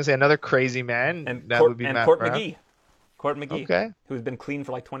 Yeah, I was going to say another crazy man. And that Court, would be and Matt Court Brown. McGee. Court McGee. Okay. Who's been clean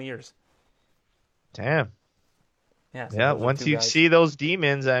for like 20 years. Damn. Yeah. So Yeah, those are once two you guys. see those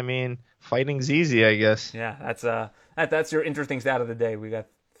demons, I mean, fighting's easy, I guess. Yeah, that's your interesting stat of the day. We got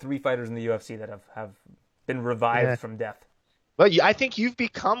 3 fighters in the UFC that have been revived from death. Well, I think you've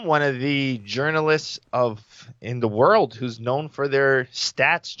become one of the journalists in the world who's known for their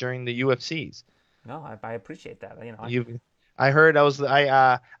stats during the UFCs. No, I appreciate that.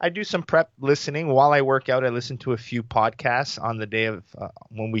 I do some prep listening while I work out. I listen to a few podcasts on the day of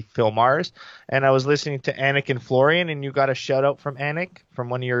when we film ours, and I was listening to Anik and Florian, and you got a shout out from Anik from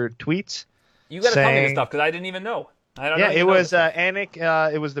one of your tweets. You got to tell me this saying- stuff because I didn't even know. I don't Yeah, even it know was this stuff.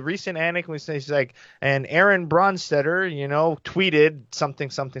 Anik. It was the recent Anik. He's like, and Aaron Bronstetter, tweeted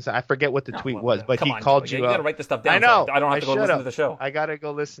something. I forget what the tweet was, but come he on, called Joe. you You out. got to write this stuff down. I know. So I don't have to go should listen have. to the show. I gotta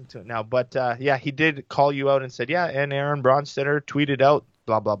go listen to it now. But yeah, he did call you out and said, yeah, and Aaron Bronstetter tweeted out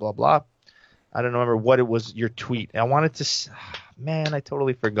blah blah blah blah. I don't remember what it was. Your tweet. I wanted to. Man, I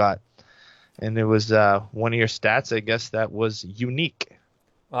totally forgot. And it was one of your stats. I guess that was unique.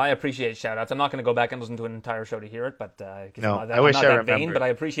 Well, I appreciate shout-outs. I'm not going to go back and listen to an entire show to hear it, but No, I'm I wish not I that vain, remembered. but I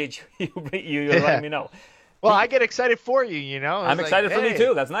appreciate you Yeah. letting me know. Well, I get excited for you. It's I'm like, excited for me hey.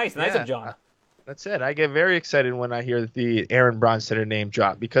 too. That's nice. Nice Yeah. of John. That's it. I get very excited when I hear the Aaron Bronstetter name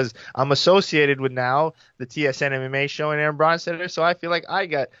drop because I'm associated with now the TSN MMA show and Aaron Bronstetter, so I feel like I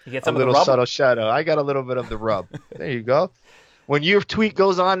got You get a some of the little rub? subtle shadow. I got a little bit of the rub. There you go. When your tweet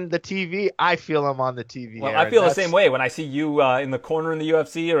goes on the TV, I feel I'm on the TV. Well, Aaron. I feel the That's- same way when I see you in the corner in the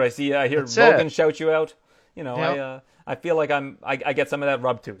UFC, or I hear That's Logan it. shout you out. Yeah. I feel like I get some of that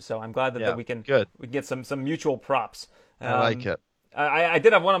rub too. So I'm glad that Yeah, we can good. get some mutual props. I like it. I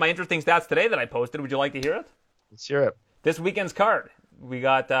did have one of my interesting stats today that I posted. Would you like to hear it? Let's hear it. This weekend's card, we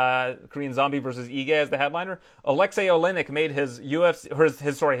got Korean Zombie versus Ige as the headliner. Alexei Oleinik made his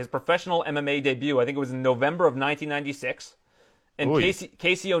his professional MMA debut. I think it was in November of 1996. And Ooh.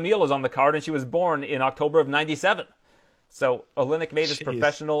 Casey O'Neill is on the card, and she was born in October of 97. So Oleinik made his Jeez.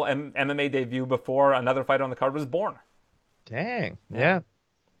 professional MMA debut before another fighter on the card was born. Dang. Yeah.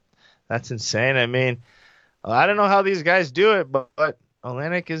 That's insane. I mean, I don't know how these guys do it, but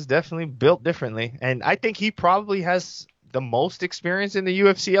Oleinik is definitely built differently. And I think he probably has the most experience in the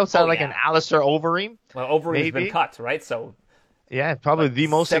UFC outside like yeah. an Alistair Overeem. Well, Overeem's Maybe. been cut, right? So Yeah, probably the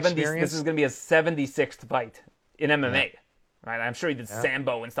most 70 experience. This is going to be his 76th fight in MMA. Right? I'm sure he did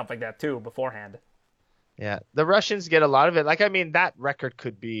Sambo and stuff like that too beforehand. Yeah, the Russians get a lot of it. Like, I mean, that record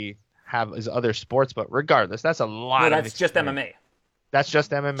could have his other sports, but regardless, that's a lot. No, of that's just experience. MMA. That's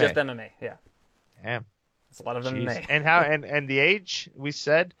just MMA. Just MMA, yeah. Damn. It's a lot of Jeez. MMA. And how? And the age we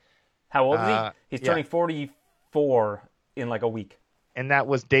said, How old is he? He's yeah. turning 44 in like a week. and that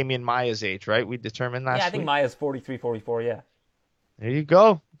was Damian Maya's age, right? We determined last Yeah, I think week. Maya's 43, 44, yeah. There you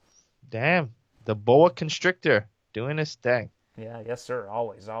go. Damn, the boa constrictor doing his thing. Yeah, yes, sir.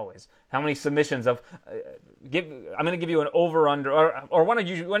 Always, always. How many submissions of? I'm going to give you an over/under, or why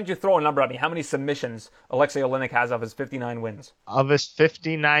don't you throw a number at me? How many submissions Alexei Oleinik has of his 59 wins? Of his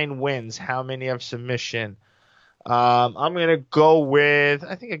 59 wins, how many of submission? I'm gonna go with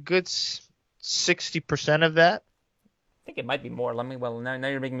I think a good 60% of that. I think it might be more. Now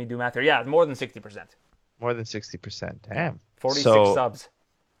you're making me do math here. Yeah, more than 60%. More than 60%. Damn. 46 So, subs,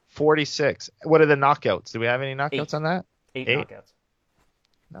 46. What are the knockouts? Do we have any knockouts 8. on that? 8 8. knockouts,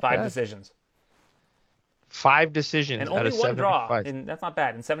 Not 5 bad. decisions, 5 decisions and out only of one 70 draw. fights. And that's not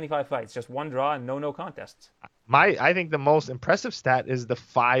bad. In 75 fights, just one draw and no contests. I think the most impressive stat is the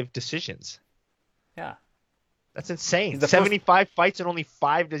 5 decisions. Yeah. That's insane. He's the 75 fights and only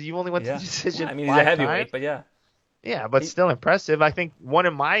 5. You only went to Yeah. decision. I mean, he's 5 a heavyweight, times? but yeah. Yeah, but still impressive. I think one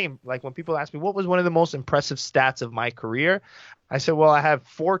of my, like when people ask me what was one of the most impressive stats of my career, I said, well, I have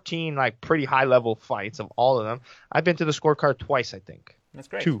 14 like pretty high level fights of all of them. I've been to the scorecard twice, I think. That's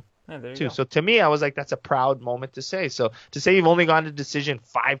great. 2. Yeah, there you 2. go. So to me, I was like, that's a proud moment to say. So to say you've only gone to decision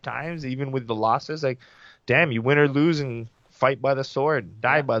 5 times, even with the losses, like, damn, you win or lose and fight by the sword,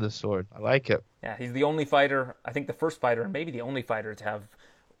 die by the sword. I like it. Yeah, he's the only fighter, I think the first fighter, and maybe the only fighter to have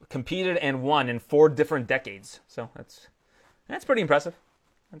competed and won in 4 different decades. So that's pretty impressive.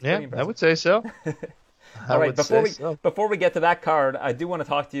 That's Yeah, pretty impressive. I would say so. All right, So. before we get to that card, I do want to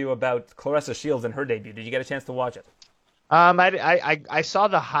talk to you about Claressa Shields and her debut. Did you get a chance to watch it? I saw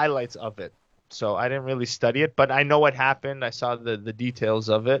the highlights of it, so I didn't really study it, but I know what happened. I saw the details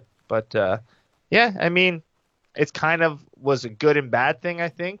of it, but yeah, I mean, it's kind of was a good and bad thing, I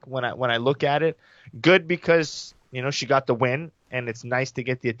think, when I look at it. Good because, she got the win, and it's nice to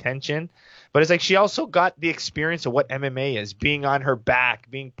get the attention. But it's like she also got the experience of what MMA is, being on her back,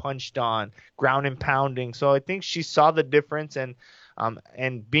 being punched on, ground and pounding. So I think she saw the difference, and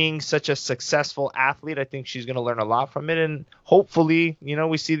being such a successful athlete, I think she's going to learn a lot from it. And hopefully,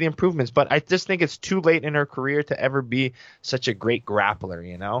 we see the improvements. But I just think it's too late in her career to ever be such a great grappler,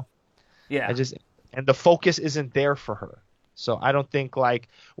 Yeah. And the focus isn't there for her. So I don't think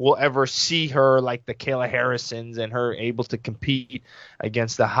we'll ever see her like the Kayla Harrisons and her able to compete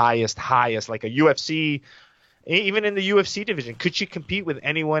against the highest, like a UFC, even in the UFC division. Could she compete with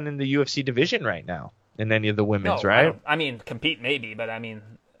anyone in the UFC division right now in any of the women's, right? I mean, compete maybe, but I mean,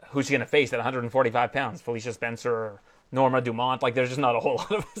 who's she going to face at 145 pounds? Felicia Spencer or Norma Dumont? There's just not a whole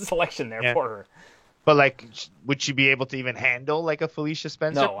lot of selection there for her. But would she be able to even handle a Felicia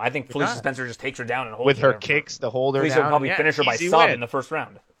Spencer? No, I think Felicia Spencer just takes her down and holds with her her kicks to hold her Felicia down. Would probably finish her by sub in the first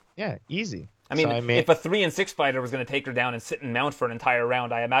round. Yeah, easy. I mean, if a 3-6 fighter was going to take her down and sit and mount for an entire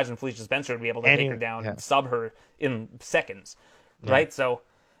round, I imagine Felicia Spencer would be able to take her down and sub her in seconds, right? So,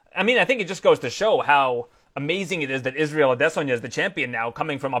 I mean, I think it just goes to show how amazing it is that Israel Adesanya is the champion now,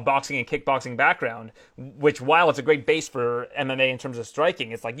 coming from a boxing and kickboxing background, which, while it's a great base for MMA in terms of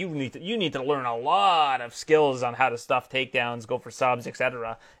striking, it's like you need to learn a lot of skills on how to stuff takedowns, go for subs,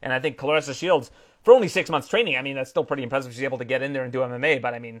 etc. And I think Claressa Shields, for only 6 months training, I mean, that's still pretty impressive. She's able to get in there and do MMA,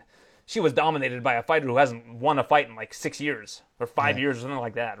 but I mean, she was dominated by a fighter who hasn't won a fight in 6 years or 5 years or something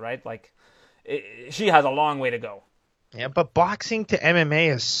like that, right? She has a long way to go. Yeah, but boxing to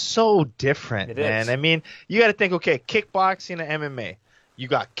MMA is so different, man. I mean, you got to think, okay, kickboxing to MMA. You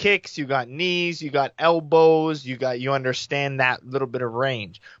got kicks, you got knees, you got elbows, you understand that little bit of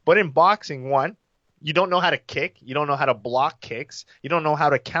range. But in boxing, you don't know how to kick, you don't know how to block kicks, you don't know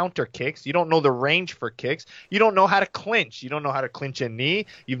how to counter kicks, you don't know the range for kicks, you don't know how to clinch, you don't know how to clinch a knee,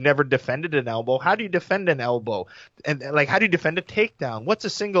 you've never defended an elbow. How do you defend an elbow? And how do you defend a takedown? What's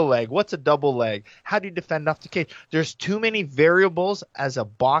a single leg? What's a double leg? How do you defend off the cage? There's too many variables as a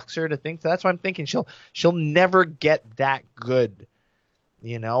boxer to think. That's why I'm thinking she'll never get that good,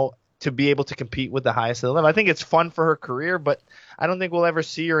 to be able to compete with the highest level. I think it's fun for her career, but I don't think we'll ever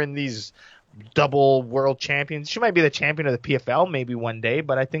see her in these double world champions. She might be the champion of the PFL maybe one day,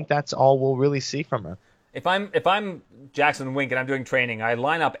 but I think that's all we'll really see from her. If I'm Jackson Wink and I'm doing training, I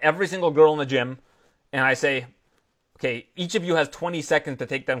line up every single girl in the gym and I say, okay, each of you has 20 seconds to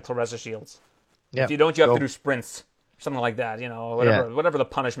take down Claressa Shields. Yeah. If you don't, you have to do sprints, something like that, whatever the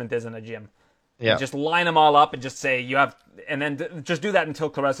punishment is in a gym. Yeah. And just line them all up and just say and then just do that until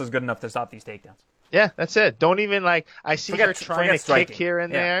Claressa's good enough to stop these takedowns. Yeah, that's it. Don't even I see her trying to kick here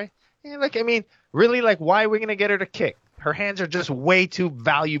and there. Yeah, I mean, really, why are we going to get her to kick? Her hands are just way too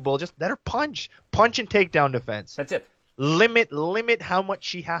valuable. Just let her punch and takedown defense. That's it. Limit how much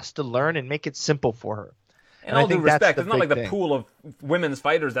she has to learn and make it simple for her. And all due respect, it's not like the pool of women's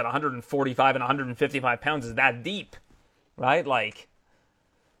fighters at 145 and 155 pounds is that deep, right?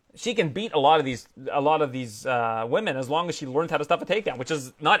 She can beat a lot of these women as long as she learns how to stuff a takedown, which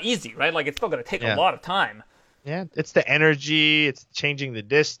is not easy, right? It's still going to take a lot of time. Yeah, it's the energy, it's changing the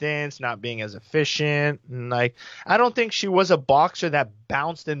distance, not being as efficient. And I don't think she was a boxer that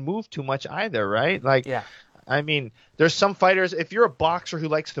bounced and moved too much either, right? I mean, there's some fighters, if you're a boxer who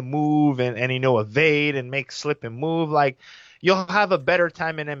likes to move and evade and make slip and move, you'll have a better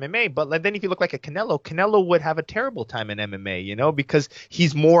time in MMA. But then if you look like a Canelo would have a terrible time in MMA, because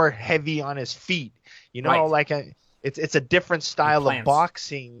he's more heavy on his feet, right. It's a different style of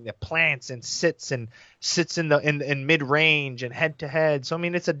boxing that plants and sits in mid range and head to head. So I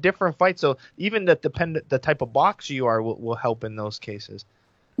mean, it's a different fight. So even the type of boxer you are will help in those cases.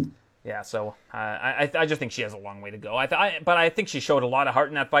 Yeah. So I just think she has a long way to go. But I think she showed a lot of heart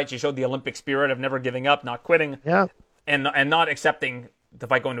in that fight. She showed the Olympic spirit of never giving up, not quitting, and not accepting the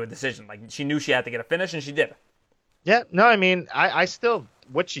fight going to a decision. She knew she had to get a finish, and she did. Yeah. No, I mean, I still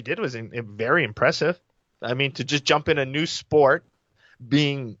what she did was very impressive. I mean, to just jump in a new sport,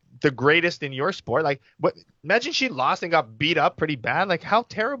 being the greatest in your sport, imagine she lost and got beat up pretty bad. How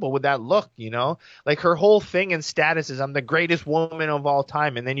terrible would that look, her whole thing and status is I'm the greatest woman of all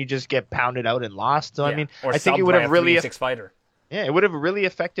time, and then you just get pounded out and lost. So, I mean, I think it would have really fighter. Yeah, it would have really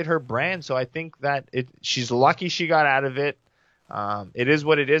affected her brand. So I think that she's lucky she got out of it. It is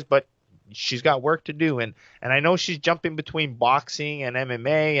what it is, but she's got work to do. And I know she's jumping between boxing and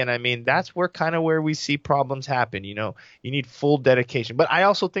MMA. And I mean, that's where we see problems happen. You know, you need full dedication. But I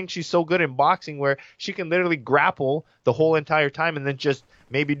also think she's so good in boxing where she can literally grapple the whole entire time and then just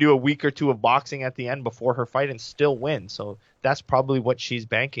maybe do a week or two of boxing at the end before her fight and still win. So that's probably what she's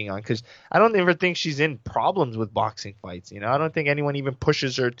banking on, because I don't ever think she's in problems with boxing fights. You know, I don't think anyone even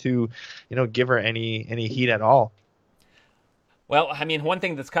pushes her to, you know, give her any heat at all. Well, I mean, one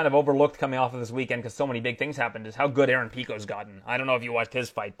thing that's kind of overlooked coming off of this weekend, because so many big things happened, is how good Aaron Pico's gotten. I don't know if you watched his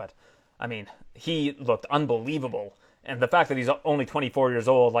fight, but I mean, he looked unbelievable. And the fact that he's only 24 years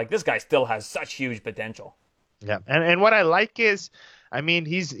old, like, this guy still has such huge potential. Yeah, and what I like is, I mean,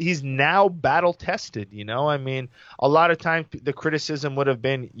 he's now battle tested. You know, I mean, a lot of times the criticism would have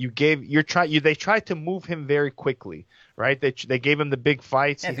been they tried to move him very quickly, right? They gave him the big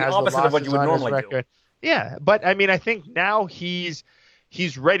fights. Yeah, he has the opposite of what you would normally do. Yeah, but I mean, I think now he's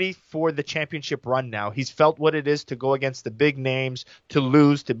ready for the championship run now. He's felt what it is to go against the big names, to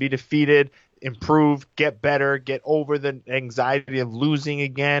lose, to be defeated, improve, get better, get over the anxiety of losing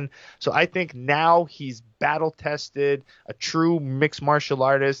again. So I think now he's battle tested, a true mixed martial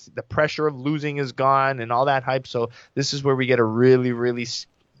artist. The pressure of losing is gone and all that hype. So this is where we get a really, really,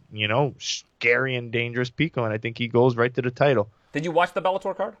 you know, scary and dangerous Pico, and I think he goes right to the title. Did you watch the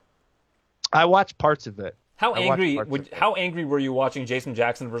Bellator card? I watched parts of it. How angry were you watching Jason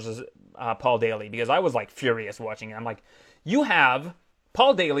Jackson versus Paul Daly? Because I was like furious watching it. I'm like, you have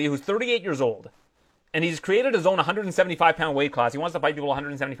Paul Daly, who's 38 years old, and he's created his own 175-pound weight class. He wants to fight people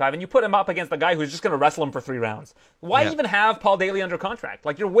 175, and you put him up against a guy who's just going to wrestle him for 3 rounds. Why even have Paul Daly under contract?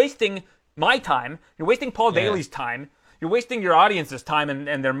 Like, you're wasting my time. You're wasting Paul Daly's time. You're wasting your audience's time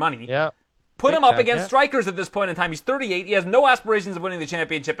and their money. Yeah. Put him up against strikers at this point in time. He's 38. He has no aspirations of winning the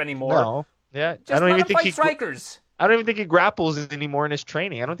championship anymore. No. Yeah. Just I don't even think he strikers. I don't even think he grapples anymore in his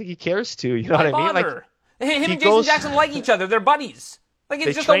training. I don't think he cares to. You know what I mean? Like, him and Jason Jackson like each other. They're buddies. Like,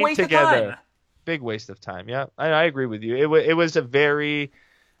 it's just a waste of time. Big waste of time. Yeah, I agree with you. It was a very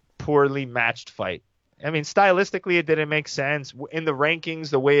poorly matched fight. I mean, stylistically, it didn't make sense. In the rankings,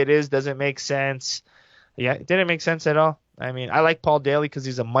 the way it is doesn't make sense. Yeah, it didn't make sense at all. I mean, I like Paul Daly because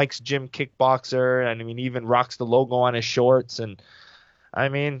he's a Mike's Gym kickboxer, and I mean, even rocks the logo on his shorts. And I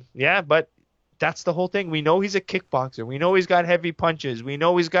mean, yeah, but that's the whole thing. We know he's a kickboxer. We know he's got heavy punches. We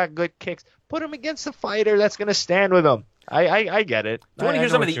know he's got good kicks. Put him against a fighter that's going to stand with him. I get it. Do you want to hear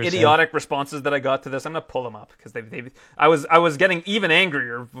some of the idiotic responses that I got to this? I'm going to pull them up because I was getting even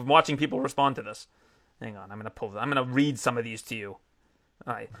angrier watching people respond to this. Hang on, I'm going to read some of these to you.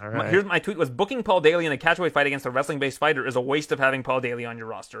 All right. Here's my tweet: was booking Paul Daly in a catchweight fight against a wrestling-based fighter is a waste of having Paul Daly on your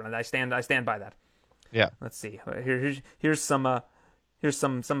roster, and I stand by that. Yeah. Let's see. Here's some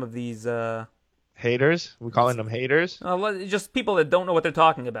of these haters. We're calling them haters. Just people that don't know what they're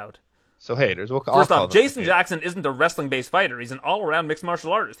talking about. So haters. First off, Jason Jackson isn't a wrestling-based fighter. He's an all-around mixed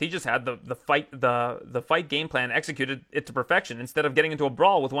martial artist. He just had the fight game plan, executed it to perfection instead of getting into a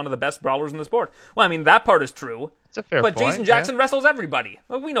brawl with one of the best brawlers in the sport. Well, I mean, that part is true. It's a fair point. But Jason Jackson yeah. wrestles everybody.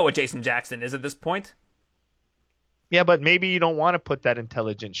 Well, we know what Jason Jackson is at this point. Yeah, but maybe you don't want to put that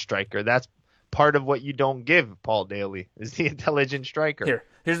intelligent striker. That's part of what you don't give Paul Daly is the intelligent striker.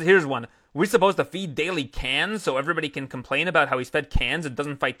 Here's one. We're supposed to feed Daly cans so everybody can complain about how he's fed cans and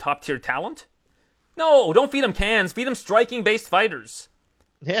doesn't fight top-tier talent? No, don't feed him cans. Feed him striking-based fighters.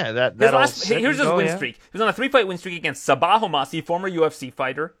 Yeah, here's his win streak. He was on a 3-fight win streak against Sabah Homasi, former UFC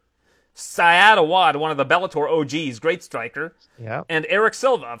fighter, Syed Awad, one of the Bellator OGs, great striker, and Eric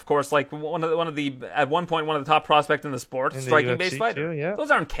Silva, of course, like one of the at one point one of the top prospects in the sport, striking-based fighter. Too, yeah.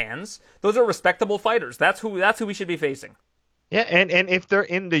 Those aren't cans. Those are respectable fighters. That's who we should be facing. Yeah, and if they're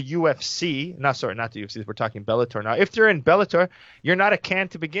in the UFC, not the UFC, we're talking Bellator now. If they're in Bellator, you're not a can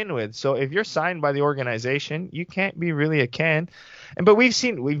to begin with. So if you're signed by the organization, you can't be really a can. But we've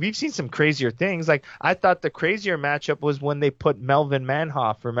seen some crazier things. Like, I thought the crazier matchup was when they put Melvin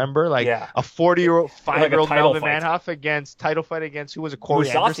Manhoff. Remember, a 5-year-old Melvin Manhoff against title fight against who was it? Corey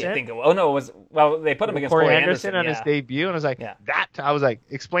Anderson. I think it was. Oh no, it was. Well, they put him against Corey Anderson on his debut, and I was like, I was like,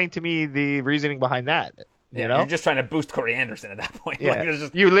 explain to me the reasoning behind that. You know? You're just trying to boost Corey Anderson at that point. Yeah.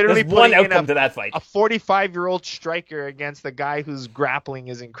 Like, you literally put one outcome to that fight. A 45-year-old striker against the guy whose grappling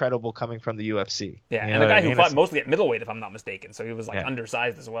is incredible coming from the UFC. Yeah, and the guy who fought mostly at middleweight, if I'm not mistaken. So he was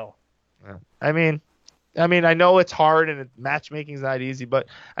undersized as well. Yeah. I mean, I know it's hard and matchmaking's not easy, but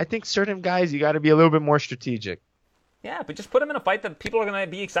I think certain guys you got to be a little bit more strategic. Yeah, but just put him in a fight that people are going to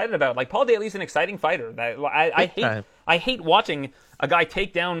be excited about. Like, Paul Daly's an exciting fighter. I hate watching a guy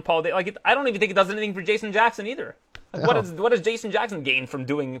take down Paul Daly. Like, I don't even think it does anything for Jason Jackson either. Like, what does Jason Jackson gain from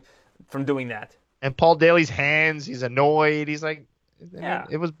doing that? And Paul Daly's hands, he's annoyed. He's like,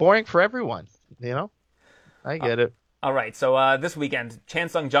 It was boring for everyone. I get it. All right, so this weekend, Chan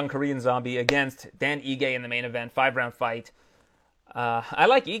Sung Jung Korean Zombie against Dan Ige in the main event, 5-round fight. I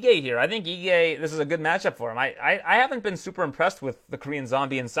like Ige here. I think Ige, this is a good matchup for him. I haven't been super impressed with the Korean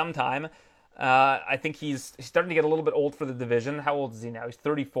Zombie in some time. I think he's starting to get a little bit old for the division. How old is he now? He's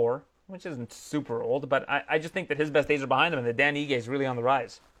 34, which isn't super old, but I just think that his best days are behind him and that Dan Ige is really on the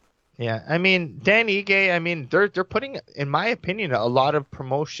rise. Yeah, I mean, Dan Ige, they're putting, in my opinion, a lot of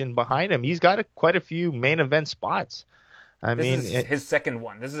promotion behind him. He's got quite a few main event spots. This is his second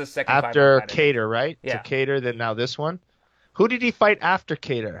one. This is his second after Cater, right? Yeah. So Cater, then now this one. Who did he fight after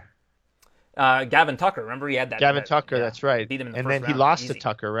Cater? Gavin Tucker. Remember he had that. Gavin Tucker, that's right. Beat him in the and first then round. he lost Easy. to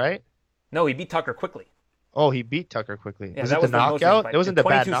Tucker, right? No, he beat Tucker quickly. Oh, he beat Tucker quickly. Yeah, was that it was the the most knockout? fight. It wasn't the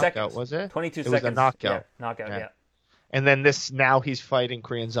bad 22 knockout, seconds. was it? 22 it seconds. was a knockout. Yeah, knockout, yeah. And then now he's fighting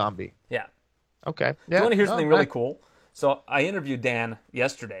Korean Zombie. Yeah. Okay. Do you want to hear something really cool? So I interviewed Dan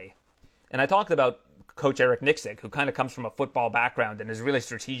yesterday, and I talked about Coach Eric Nixick, who kind of comes from a football background and is really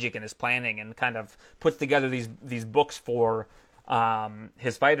strategic in his planning and kind of puts together these books for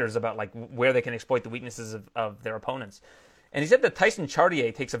his fighters about like where they can exploit the weaknesses of their opponents. And he said that Tyson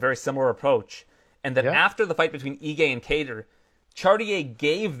Chartier takes a very similar approach, and that after the fight between Ige and Cater, Chartier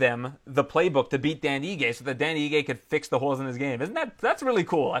gave them the playbook to beat Dan Ige so that Dan Ige could fix the holes in his game. That's really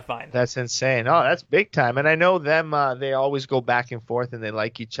cool, I find. That's insane. Oh, that's big time. And I know them, they always go back and forth and they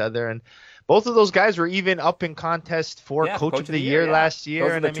like each other. And both of those guys were even up in contest for Coach of the Year last year.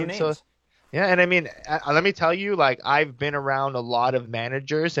 Those are and the two names. Let me tell you, like, I've been around a lot of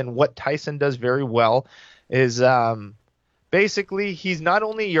managers, and what Tyson does very well is basically he's not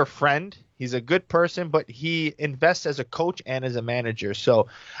only your friend, he's a good person, but he invests as a coach and as a manager. So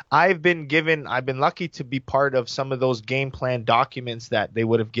I've been lucky to be part of some of those game plan documents that they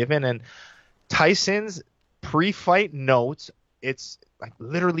would have given. And Tyson's pre-fight notes, it's like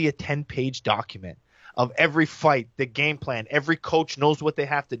literally a 10-page document of every fight, the game plan. Every coach knows what they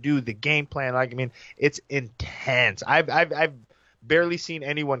have to do, the game plan. It's intense. I've barely seen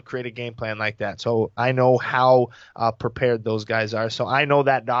anyone create a game plan like that. So I know how prepared those guys are. So I know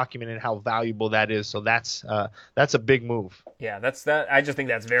that document and how valuable that is. So that's a big move. Yeah, that's that. I just think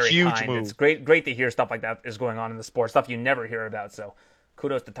that's very huge kind. move. It's great to hear stuff like that is going on in the sport, stuff you never hear about. So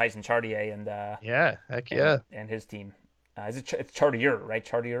kudos to Tyson Chartier and his team. It's Chartier, right?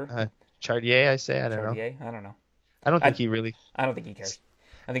 Chartier. Chartier, I say. I don't know. I don't know. I don't think he really. I don't think he cares.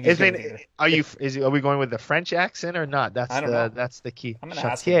 I think he's are we going with the French accent or not? I don't know. That's the key. I'm going to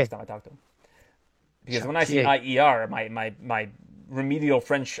ask him next time I talk to him. Because when I see IER, my remedial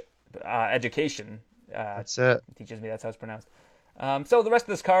French education teaches me that's how it's pronounced. So the rest of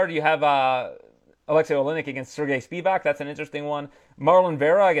this card, you have Alexei Oleinik against Sergey Spivak. That's an interesting one. Marlon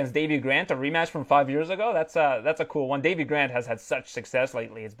Vera against Davey Grant, a rematch from 5 years ago. That's a cool one. Davey Grant has had such success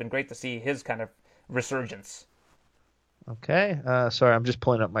lately. It's been great to see his kind of resurgence. Okay. Sorry, I'm just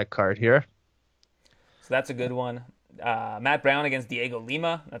pulling up my card here. So that's a good one. Matt Brown against Diego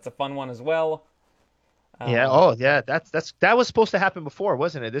Lima. That's a fun one as well. That was supposed to happen before,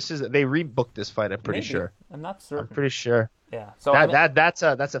 wasn't it? They rebooked this fight. I'm pretty sure. I'm not certain. I'm pretty sure. Yeah. So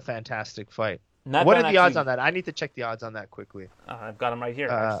that's a fantastic fight. What are the odds on that? I need to check the odds on that quickly. I've got them right here.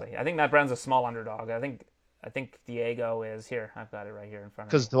 Actually, I think Matt Brown's a small underdog. I think Diego is here. I've got it right here in front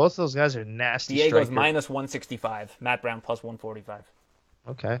of me. Because both of those guys are nasty. Diego's strikers. minus 165. Matt Brown plus 145.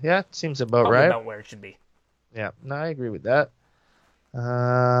 Okay. Yeah, seems about Probably right. about where it should be. Yeah. No, I agree with that.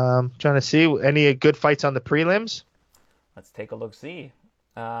 Trying to see any good fights on the prelims. Let's take a look. See.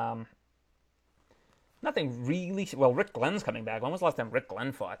 Nothing really. Well, Rick Glenn's coming back. When was the last time Rick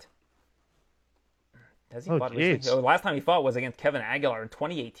Glenn fought? Has he fought recently? The last time he fought was against Kevin Aguilar in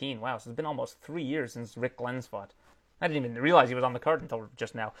 2018. Wow, so it's been almost 3 years since Rick Glenn's fought. I didn't even realize he was on the card until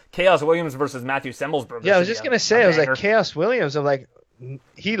just now. Chaos Williams versus Matthew Semmelsberger. Yeah, I was just going to say, I was like, Chaos Williams, I'm like,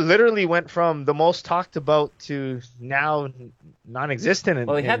 he literally went from the most talked about to now non-existent.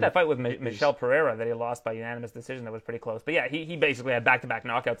 Well, he had that fight with Michel Pereira that he lost by unanimous decision that was pretty close. But yeah, he basically had back-to-back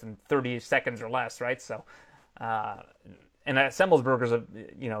knockouts in 30 seconds or less, right? So, and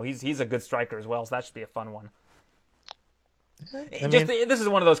Semmelsberger's he's a good striker as well, so that should be a fun one. This is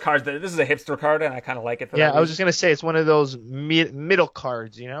one of those cards this is a hipster card, and I kind of like it. For that I was just gonna say it's one of those middle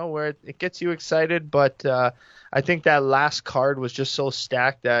cards, where it gets you excited, but I think that last card was just so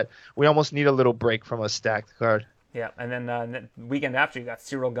stacked that we almost need a little break from a stacked card. Yeah, and then the weekend after you got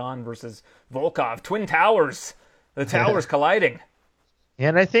Cyril Gane versus Volkov, Twin Towers, the towers colliding. Yeah,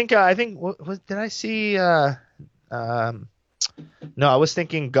 and I think did I see? No, I was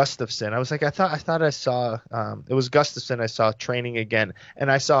thinking Gustafson. I was like, I thought I saw it was Gustafson I saw training again,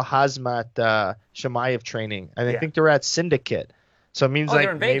 and I saw Hazmat Shemaev training, and I think they're at Syndicate. So it means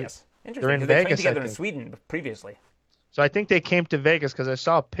they're in maybe Vegas. Interesting. they're in 'cause they trained Vegas, together I in think. Sweden previously. So I think they came to Vegas because I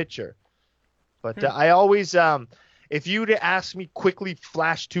saw a picture. But I always, if you were to ask me quickly,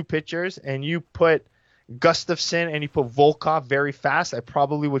 flash two pictures, and you put Gustafsson and you put Volkov very fast, I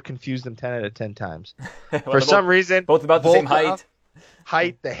probably would confuse them 10 out of 10 times. Well, For some reason, both about the same Volkov,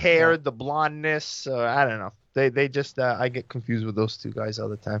 height. the hair, the blondness. I don't know. They just I get confused with those two guys all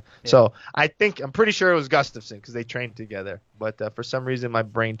the time. Yeah. So I'm pretty sure it was Gustafsson because they trained together. But for some reason, my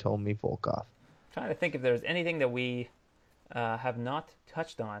brain told me Volkov. Trying to think if there's anything that we have not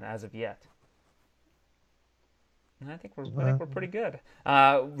touched on as of yet. I think we're pretty good.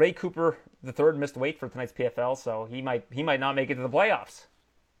 Ray Cooper III missed weight for tonight's PFL, so he might not make it to the playoffs.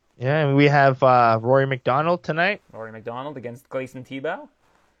 Yeah, and we have Rory McDonald tonight. Rory McDonald against Gleison Tebow,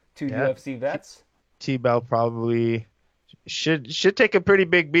 two Yeah. UFC vets. T-Bell probably should take a pretty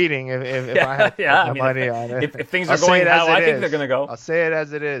big beating if I have to put my money on it. If things I'll are say going it how as I it think is. they're going to go. I'll say it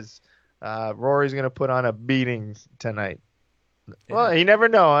as it is. Rory's going to put on a beating tonight. Well, you never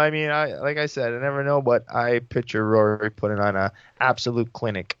know. I mean, like I said, I never know, but I picture Rory putting on a absolute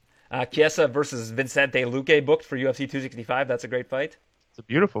clinic. Chiesa versus Vicente Luque booked for UFC 265. That's a great fight. It's a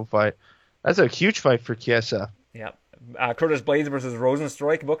beautiful fight. That's a huge fight for Chiesa. Yeah. Curtis Blades versus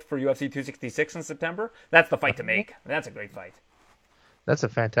Rosenstruik booked for UFC 266 in September. That's the fight to make. That's a great fight. That's a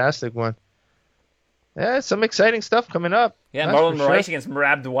fantastic one. Yeah, some exciting stuff coming up. Yeah, That's Marlon for Moraes sure. against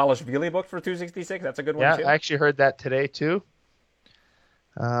Merab Dvalishvili booked for 266. That's a good one, Yeah, too. I actually heard that today, too.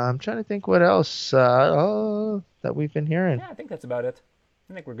 I'm trying to think what else that we've been hearing. Yeah, I think that's about it.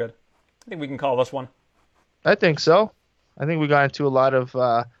 I think we're good. I think we can call this one. I think so. I think we got into a lot of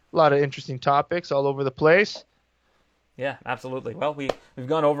interesting topics all over the place. Yeah, absolutely. Well, we've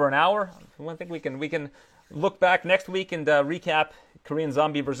gone over an hour. I think we can look back next week and recap Korean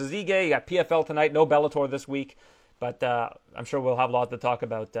Zombie versus Ige. You got PFL tonight, no Bellator this week, but I'm sure we'll have a lot to talk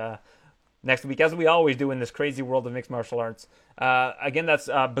about next week, as we always do in this crazy world of mixed martial arts. Again, that's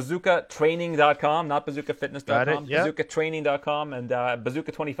bazookatraining.com, not bazookafitness.com. Got it, yeah. Bazookatraining.com, and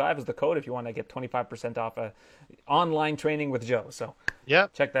bazooka25 is the code if you want to get 25% off online training with Joe. So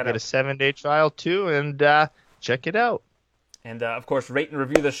Yep. check that Get out. a 7-day trial too, and check it out. And, of course, rate and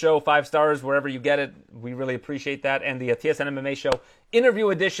review the show, 5 stars, wherever you get it. We really appreciate that. And the TSN MMA show interview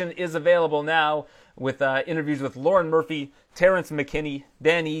edition is available now with interviews with Lauren Murphy, Terrence McKinney,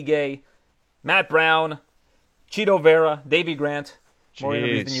 Dan Ige, Matt Brown, Cheeto Vera, Davey Grant. More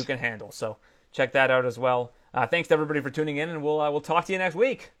interviews than you can handle. So check that out as well. Thanks to everybody for tuning in, and we'll talk to you next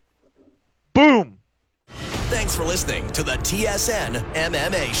week. Boom! Thanks for listening to the TSN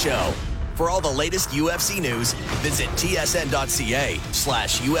MMA Show. For all the latest UFC news, visit tsn.ca/UFC.